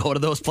enough to go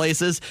to those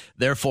places.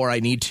 Therefore, I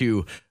need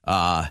to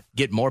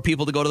get more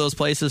people to go to those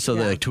places so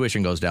the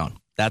tuition goes down.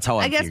 That's how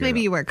I guess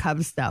maybe you wear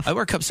Cubs stuff. I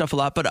wear Cubs stuff a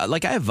lot, but I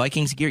have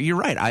Vikings gear. You're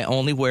right. I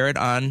only wear it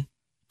on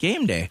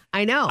game day.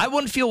 I know. I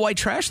wouldn't feel white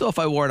trash, though, if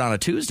I wore it on a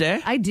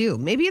Tuesday. I do.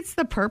 Maybe it's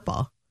the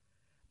purple.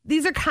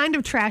 These are kind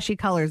of trashy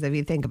colors if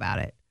you think about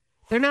it.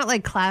 They're not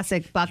like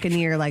classic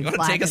Buccaneer, like black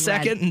and red. Take a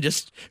second and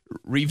just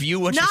review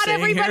what you're saying.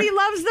 Not everybody here.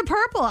 loves the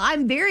purple.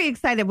 I'm very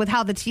excited with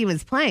how the team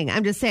is playing.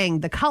 I'm just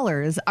saying the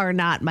colors are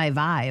not my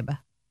vibe.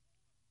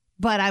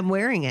 But I'm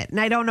wearing it, and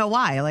I don't know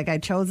why. I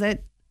chose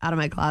it out of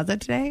my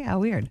closet today. How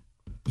weird.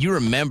 You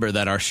remember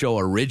that our show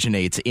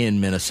originates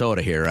in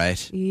Minnesota here,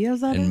 right?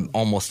 Yes, I do. And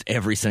almost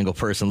every single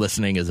person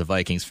listening is a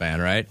Vikings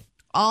fan, right?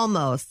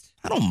 Almost.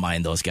 I don't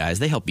mind those guys.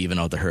 They help even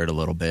out the herd a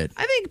little bit.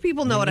 I think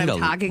people know what I'm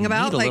talking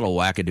about. Need a little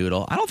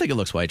wackadoodle. I don't think it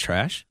looks white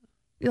trash.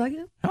 You like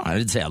it? No, I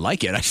didn't say I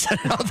like it. I said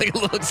I don't think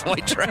it looks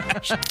white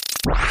trash.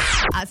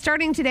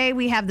 Starting today,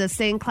 we have the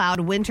St.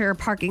 Cloud winter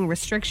parking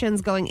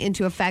restrictions going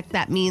into effect.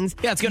 That means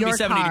it's going to be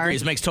 70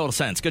 degrees. Makes total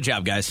sense. Good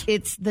job, guys.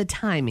 It's the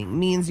timing.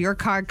 Means your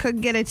car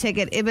could get a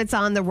ticket if it's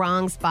on the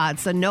wrong spot.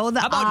 So know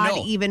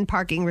the even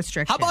parking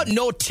restrictions. How about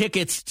no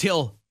tickets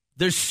till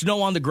there's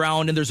snow on the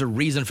ground and there's a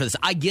reason for this?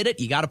 I get it.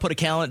 You got to put a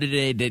calendar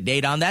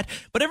date on that.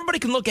 But everybody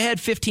can look ahead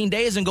 15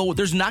 days and go,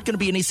 there's not going to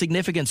be any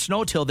significant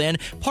snow till then.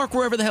 Park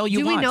wherever the hell you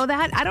want. Do we know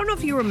that? I don't know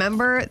if you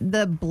remember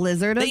the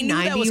blizzard of 91.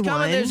 They knew that was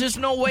coming. There's just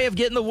no way of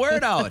getting the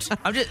word out.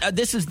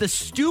 This is the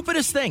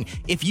stupidest thing.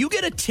 If you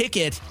get a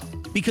ticket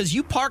because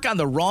you park on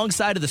the wrong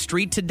side of the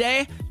street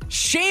today,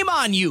 shame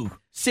on you.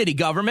 city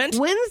government.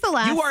 When's the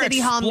last city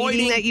hall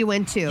meeting that you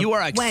went to? You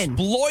are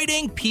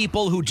exploiting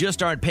people who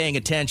just aren't paying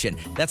attention.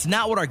 That's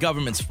not what our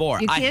government's for.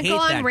 You can't go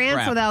on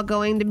rants without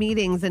going to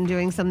meetings and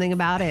doing something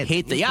about it.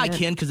 I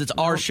can because it's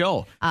our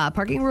show.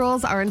 Parking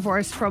rules are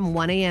enforced from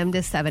 1 a.m.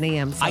 to 7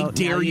 a.m. So I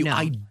dare you. know.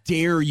 I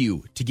dare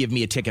you to give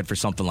me a ticket for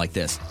something like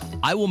this.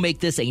 I will make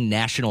this a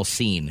national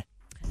scene.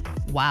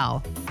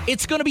 Wow.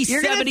 It's going to be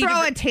 70 degrees. You're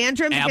going to throw a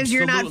tantrum because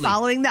you're not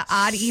following the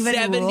odd even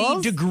 70 rules?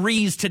 70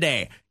 degrees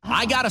today.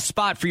 I got a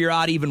spot for your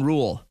odd even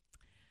rule.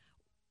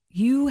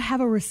 You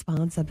have a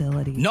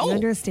responsibility. No, you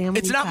understand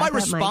it's not my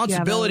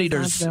responsibility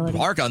to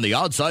park on the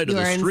outside of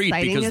the street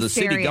because the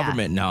city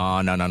government. No.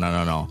 All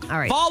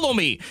right. Follow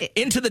me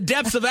into the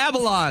depths of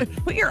Avalon.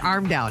 Put your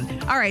arm down.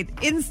 All right.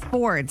 In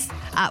sports,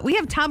 we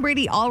have Tom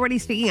Brady already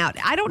speaking out.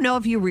 I don't know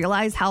if you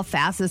realize how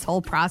fast this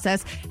whole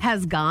process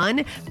has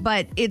gone,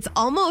 but it's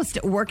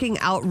almost working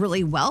out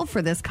really well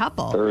for this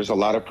couple. There's a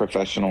lot of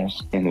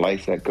professionals in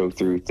life that go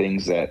through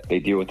things that they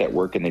deal with at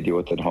work and they deal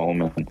with at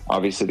home. And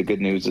obviously the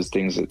good news is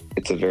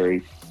it's a very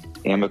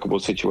amicable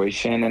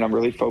situation, and I'm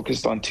really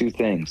focused on two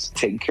things: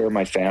 taking care of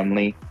my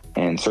family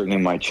and certainly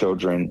my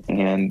children,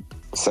 and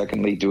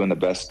secondly, doing the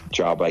best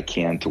job I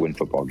can to win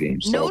football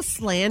games. No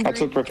slandering.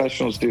 That's what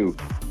professionals do.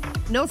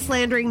 No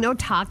slandering, no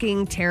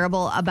talking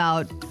terrible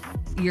about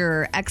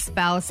your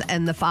ex-spouse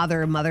and the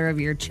father and mother of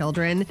your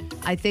children.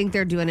 I think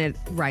they're doing it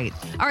right.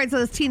 All right, so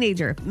this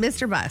teenager,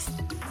 Mr. Bus.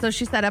 So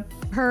she set up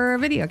her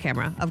video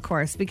camera, of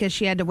course, because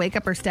she had to wake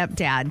up her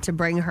stepdad to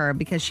bring her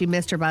because she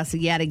missed her bus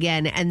yet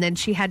again. And then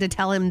she had to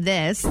tell him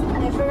this.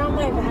 I forgot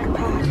my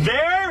backpack.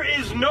 There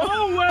is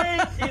no way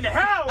in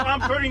hell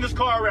I'm turning this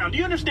car around. Do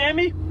you understand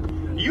me?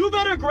 You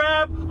better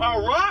grab a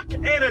rock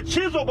and a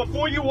chisel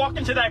before you walk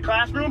into that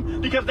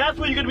classroom, because that's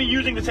what you're going to be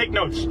using to take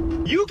notes.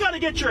 You got to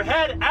get your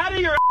head out of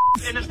your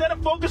and instead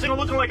of focusing on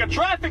looking like a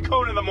traffic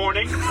cone in the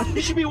morning,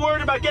 you should be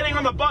worried about getting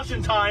on the bus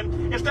in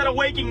time instead of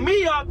waking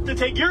me up to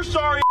take your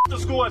sorry to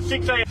school at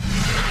 6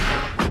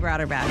 a.m. Brought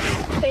her back.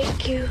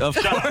 Thank you. Of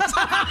course. Listen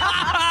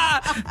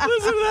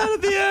to that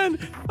at the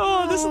end.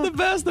 Oh, this is the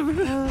best of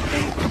it.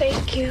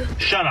 Thank you.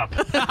 Shut up.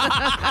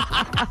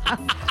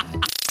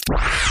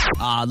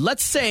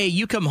 Let's say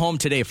you come home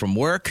today from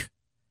work,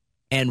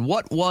 and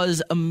what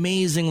was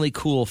amazingly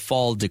cool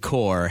fall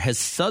decor has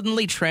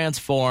suddenly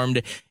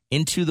transformed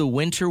into the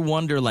winter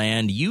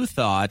wonderland you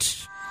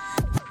thought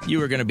you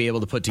were going to be able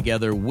to put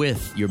together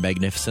with your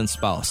magnificent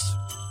spouse.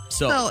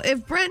 So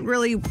if Brent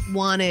really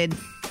wanted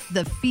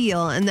the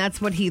feel, and that's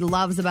what he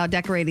loves about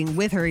decorating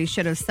with her, he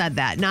should have said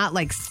that. Not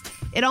like,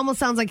 it almost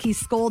sounds like he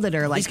scolded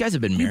her. Like, these guys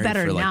have been married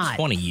for like not.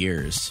 20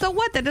 years. So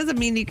what? That doesn't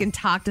mean you can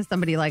talk to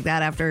somebody like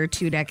that after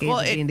 2 decades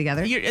of being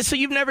together. So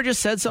you've never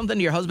just said something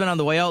to your husband on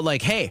the way out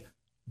like, hey,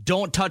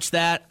 don't touch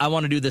that. I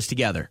want to do this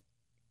together.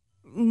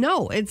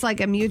 No, it's like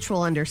a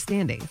mutual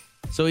understanding.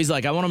 So he's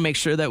like, I want to make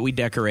sure that we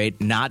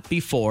decorate not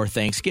before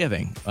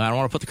Thanksgiving. I don't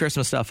want to put the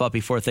Christmas stuff up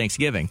before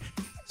Thanksgiving.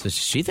 So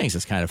she thinks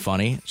it's kind of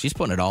funny. She's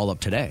putting it all up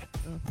today.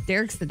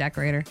 Derek's the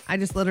decorator. I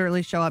just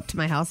literally show up to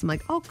my house. I'm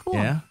like, oh, cool.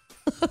 Yeah.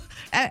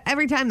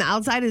 Every time the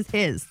outside is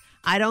his.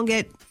 I don't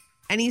get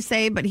any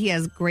say, but he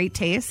has great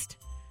taste.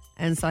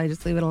 And so I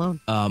just leave it alone.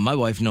 My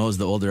wife knows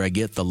the older I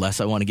get, the less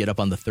I want to get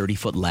up on the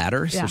 30-foot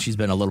ladder. So she's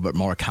been a little bit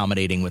more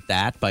accommodating with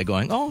that by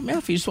going, oh, man,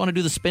 if you just want to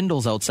do the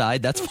spindles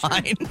outside, that's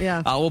fine.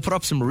 Yeah. We'll put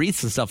up some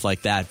wreaths and stuff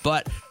like that.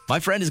 But my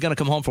friend is going to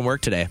come home from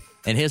work today,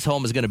 and his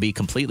home is going to be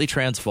completely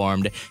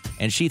transformed.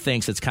 And she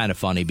thinks it's kind of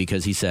funny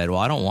because he said, well,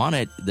 I don't want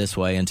it this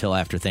way until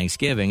after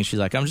Thanksgiving. She's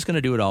like, I'm just going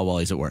to do it all while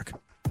he's at work.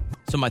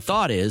 So my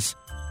thought is,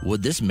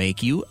 would this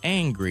make you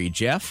angry,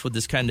 Jeff? Would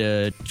this kind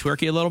of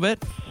twerk you a little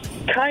bit?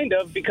 Kind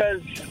of,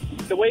 because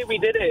the way we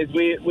did it is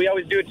we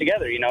always do it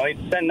together, you know. It's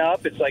setting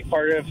up. It's like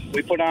part of,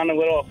 we put on a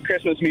little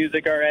Christmas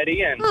music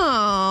already. And,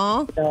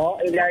 aww. You know,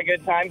 we had a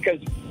good time because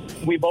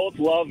we both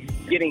love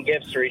getting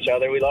gifts for each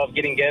other. We love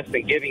getting gifts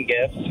and giving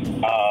gifts.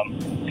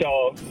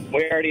 So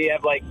we already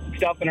have, like,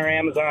 stuff in our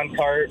Amazon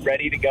cart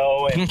ready to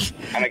go. And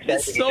I'm excited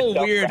It's to so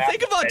get weird. stuff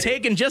Think about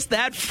taking just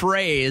that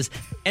phrase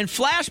and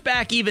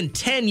flashback even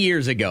 10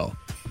 years ago.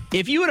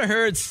 If you would have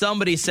heard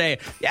somebody say,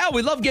 yeah,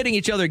 we love getting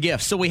each other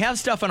gifts, so we have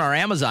stuff in our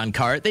Amazon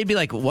cart, they'd be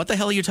like, what the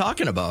hell are you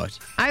talking about?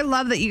 I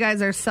love that you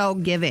guys are so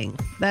giving.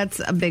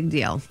 That's a big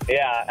deal.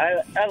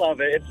 Yeah, I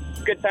love it. It's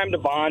a good time to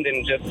bond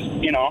and just,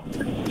 you know.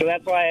 So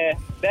that's why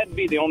that'd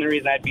be the only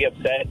reason I'd be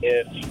upset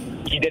if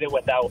he did it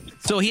without.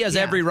 So he has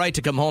every right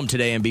to come home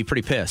today and be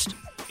pretty pissed.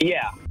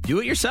 Yeah. Do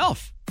it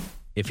yourself.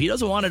 If he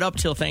doesn't want it up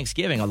till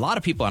Thanksgiving, a lot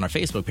of people on our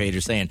Facebook page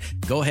are saying,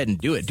 go ahead and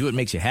do it. Do it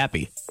makes you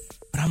happy.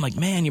 But I'm like,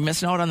 man, you're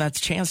missing out on that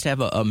chance to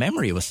have a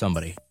memory with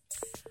somebody.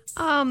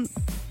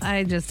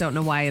 I just don't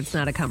know why it's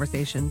not a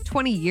conversation.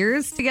 20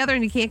 years together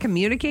and you can't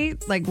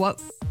communicate? Like what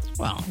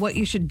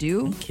you should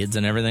do? Kids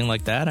and everything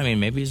like that. I mean,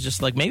 maybe he's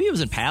just like, maybe it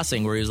was in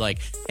passing where he was like,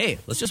 hey,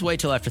 let's just wait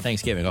till after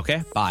Thanksgiving,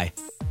 okay? Bye.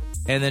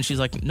 And then she's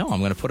like, no, I'm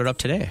going to put it up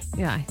today.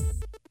 Yeah.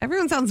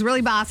 Everyone sounds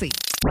really bossy.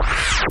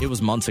 It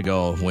was months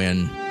ago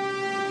when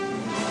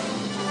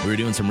we were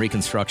doing some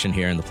reconstruction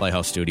here in the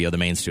Playhouse studio, the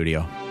main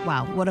studio.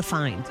 Wow, what a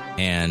find.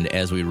 And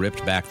as we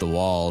ripped back the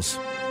walls,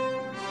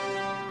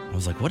 I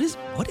was like, what is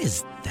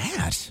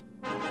that?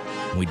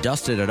 And we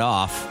dusted it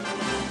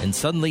off, and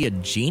suddenly a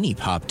genie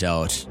popped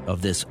out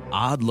of this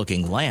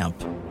odd-looking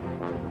lamp.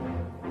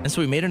 And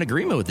so we made an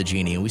agreement with the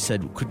genie, and we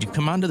said, could you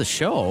come onto the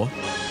show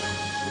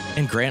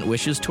and grant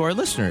wishes to our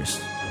listeners?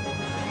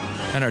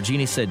 And our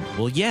genie said,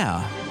 well,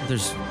 yeah,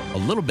 there's a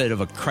little bit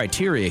of a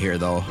criteria here,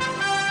 though.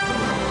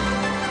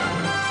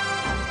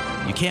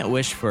 You can't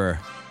wish for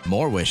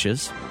more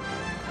wishes.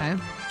 Okay.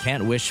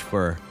 Can't wish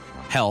for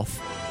health.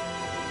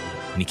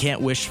 And you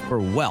can't wish for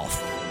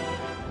wealth.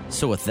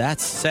 So with that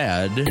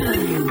said...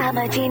 I'm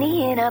a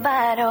genie in a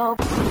bottle.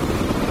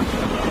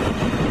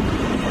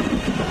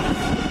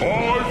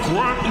 I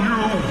grant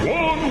you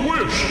one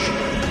wish.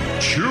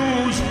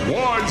 Choose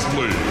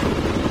wisely.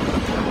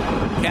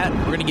 Kat,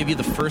 we're going to give you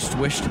the first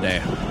wish today.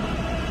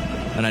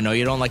 And I know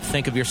you don't like to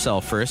think of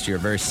yourself first. You're a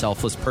very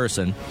selfless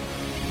person.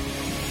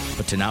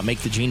 But to not make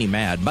the genie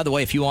mad. By the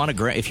way, if you want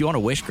a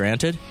wish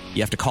granted,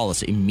 you have to call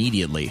us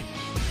immediately.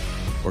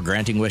 We're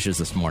granting wishes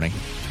this morning.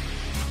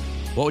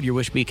 What would your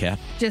wish be, Kat?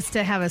 Just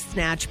to have a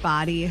snatch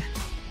body.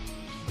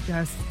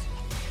 Just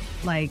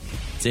like...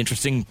 It's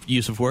interesting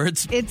use of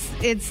words.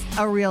 It's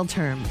a real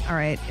term, all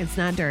right? It's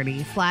not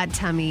dirty. Flat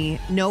tummy,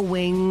 no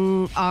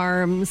wing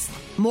arms,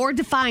 more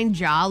defined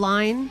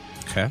jawline.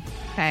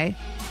 Okay.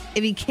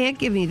 If you can't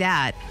give me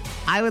that,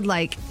 I would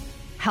like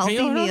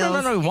healthy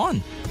meals. No,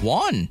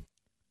 one.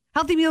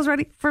 Healthy meals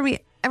ready for me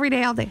every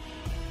day, all day.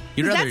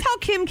 That's how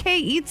Kim K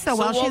eats so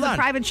well. She's a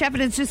private chef,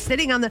 and it's just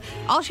sitting on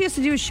all she has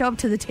to do is show up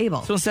to the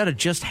table. So instead of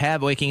just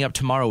waking up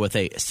tomorrow with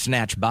a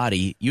snatch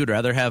body, you'd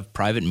rather have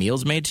private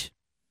meals made?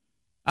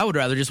 I would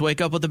rather just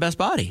wake up with the best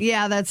body.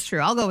 Yeah, that's true.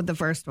 I'll go with the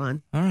first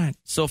one. All right.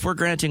 So if we're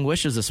granting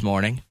wishes this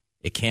morning,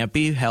 it can't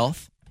be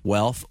health,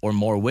 wealth, or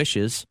more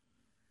wishes.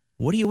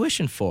 What are you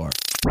wishing for?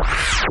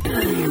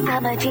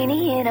 I'm a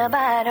genie in a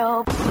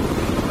bottle.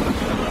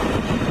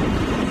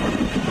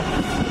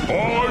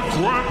 I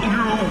grant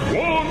you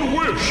one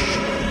wish.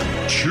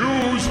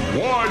 Choose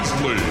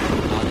wisely.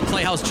 The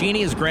Playhouse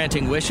Genie is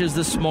granting wishes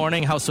this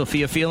morning. How's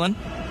Sophia feeling?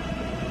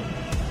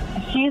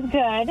 She's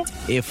good.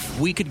 If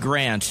we could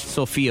grant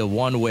Sophia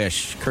one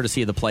wish,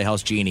 courtesy of the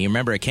Playhouse Genie,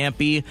 remember, it can't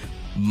be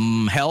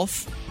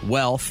health,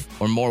 wealth,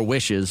 or more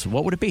wishes.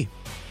 What would it be?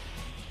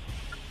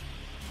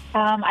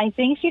 I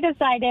think she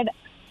decided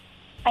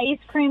ice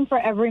cream for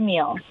every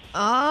meal.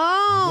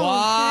 Oh,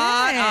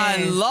 what? okay.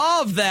 I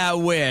love that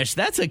wish.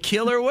 That's a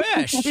killer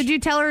wish. Did you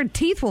tell her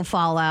teeth will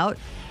fall out?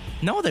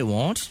 No, they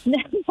won't.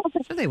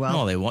 Sure they will.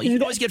 No, they won't. You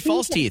can always get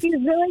false teeth. She's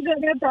really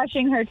good at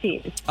brushing her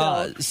teeth.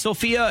 So.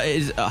 Sophia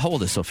is... how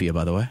old is Sophia,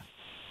 by the way?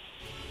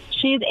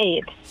 She's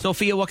 8.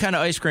 Sophia, what kind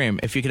of ice cream,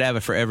 if you could have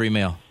it for every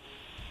meal?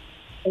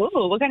 Ooh,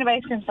 what kind of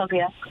ice cream,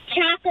 Sophia?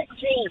 Chocolate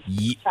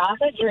dream.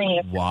 Chocolate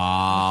dream.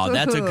 Wow,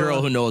 that's a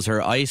girl who knows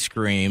her ice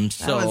cream.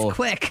 So, that was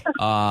quick.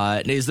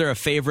 Is there a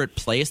favorite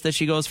place that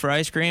she goes for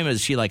ice cream?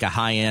 Is she like a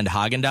high-end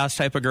Haagen-Dazs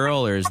type of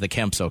girl, or is the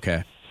Kemp's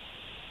okay?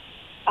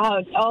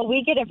 Oh,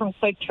 we get it from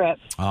Quick Trip.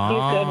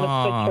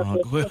 Oh,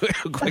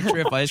 Quick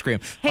Trip ice cream.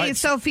 Hey,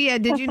 Sophia,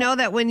 did you know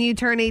that when you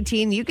turn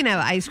 18, you can have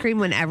ice cream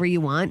whenever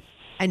you want,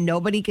 and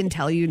nobody can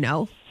tell you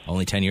no?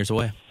 Only 10 years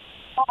away.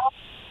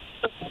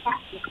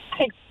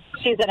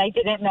 She said, I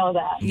didn't know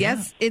that.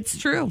 Yes, it's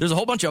true. There's a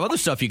whole bunch of other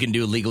stuff you can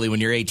do legally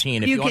when you're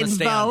 18. If you want can to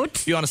stay vote.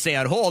 If you want to stay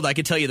on hold, I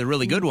can tell you the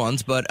really good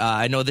ones, but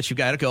I know that you've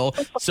got to go.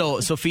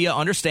 So, Sophia,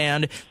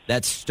 understand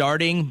that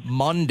starting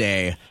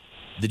Monday,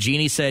 the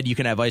genie said you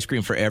can have ice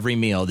cream for every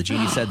meal. The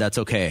genie said that's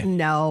okay.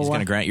 No. He's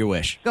going to grant your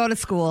wish. Go to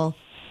school.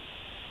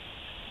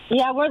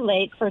 Yeah, we're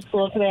late for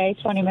school today,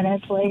 20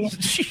 minutes late.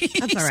 Jeez,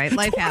 that's all right.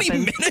 Life 20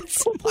 happens.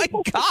 minutes? Oh, my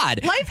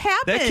God. Life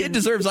happens. That kid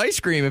deserves ice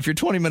cream if you're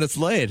 20 minutes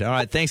late. All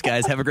right, thanks,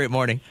 guys. Have a great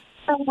morning.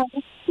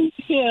 Thank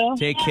you.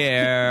 Take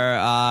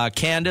care.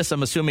 Candace,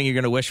 I'm assuming you're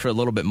going to wish for a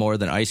little bit more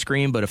than ice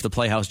cream, but if the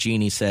Playhouse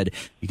Genie said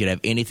you could have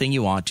anything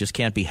you want, just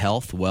can't be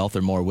health, wealth,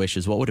 or more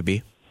wishes, what would it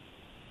be?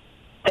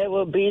 It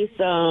would be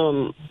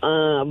some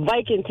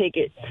Viking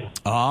tickets.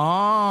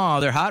 Oh,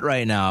 they're hot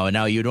right now. And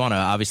now you'd want to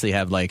obviously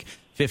have like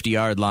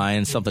 50-yard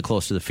lines, something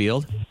close to the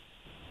field.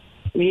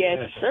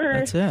 Yes, sir.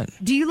 That's it.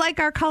 Do you like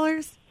our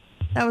colors?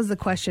 That was the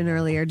question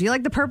earlier. Do you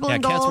like the purple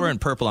and gold? Kat's wearing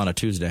purple on a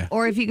Tuesday.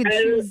 Or if you could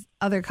choose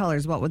other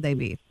colors, what would they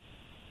be?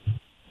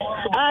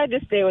 I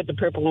just stay with the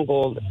purple and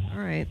gold. All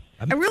right.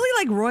 I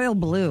really like royal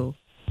blue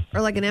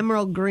or like an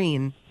emerald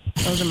green.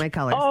 Those are my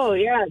colors. Oh,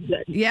 yeah.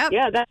 Yep.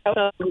 Yeah,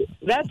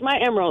 that's my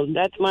emerald.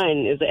 That's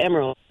mine is the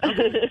emerald.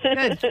 Good.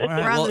 Right,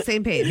 we're on the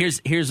same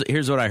page.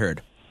 Here's what I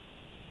heard.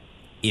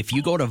 If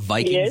you go to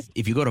Vikings,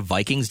 if you go to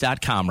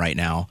Vikings.com right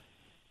now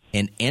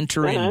and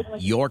enter in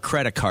your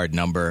credit card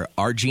number,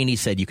 our genie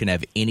said you can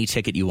have any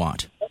ticket you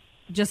want.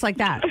 Just like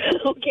that.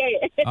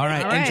 Okay. All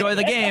right. Enjoy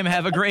the game.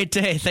 Have a great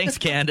day. Thanks,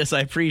 Candace. I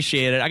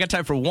appreciate it. I got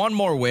time for one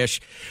more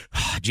wish.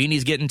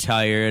 Genie's getting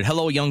tired.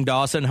 Hello, young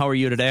Dawson. How are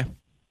you today?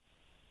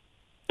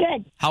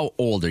 Good. How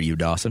old are you,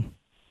 Dawson?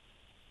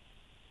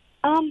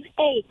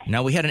 8.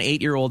 Now, we had an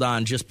 8-year-old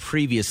on just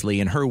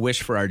previously, and her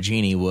wish for our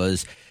genie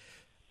was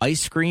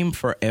ice cream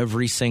for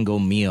every single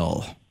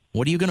meal.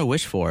 What are you going to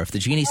wish for? If the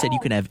genie said you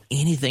can have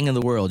anything in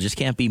the world, just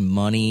can't be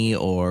money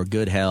or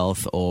good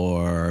health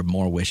or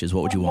more wishes,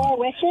 what would you want? More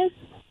wishes?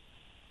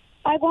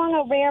 I want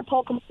a rare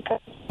Pokemon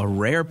card. A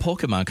rare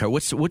Pokemon card?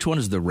 Which one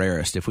is the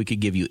rarest? If we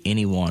could give you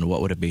any one,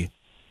 what would it be?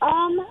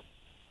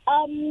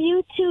 A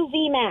Mewtwo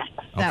VMAX.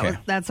 Okay.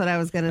 That's what I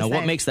was going to say. Now,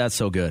 what makes that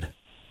so good?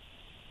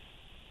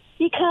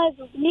 Because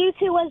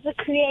Mewtwo was the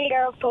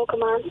creator of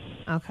Pokemon.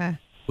 Okay.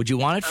 Would you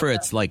want it for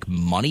its like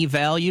money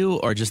value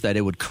or just that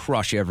it would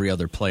crush every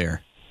other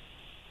player?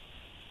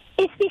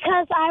 It's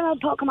because I'm a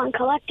Pokemon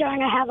collector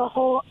and I have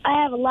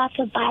lots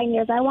of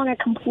binders. I want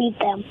to complete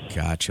them.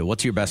 Gotcha.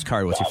 What's your best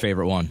card? What's your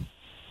favorite one?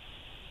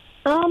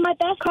 My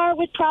best card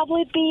would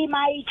probably be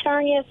my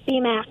Eternius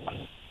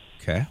VMAX.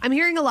 Okay. I'm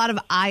hearing a lot of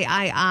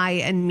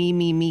I, and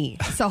me.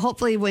 So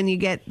hopefully when you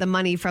get the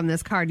money from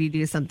this card, you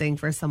do something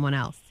for someone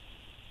else.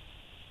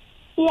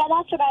 Yeah,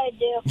 that's what I would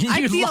do.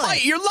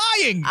 You're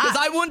lying, because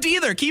I wouldn't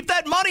either. Keep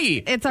that money.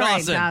 It's all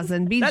right,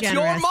 Dawson. Be That's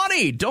generous. your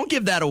money. Don't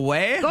give that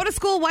away. Go to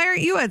school. Why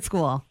aren't you at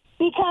school?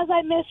 Because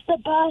I missed the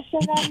bus,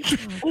 and then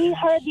we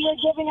heard you were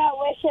giving out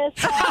wishes.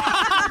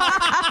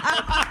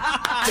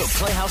 The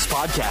Playhouse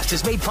Podcast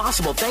is made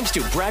possible thanks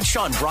to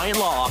Bradshaw and Bryan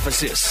Law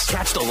Offices.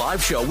 Catch the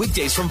live show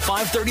weekdays from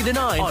 5:30 to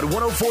 9 on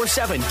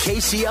 104.7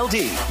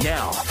 KCLD.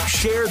 Now,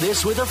 share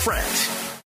this with a friend.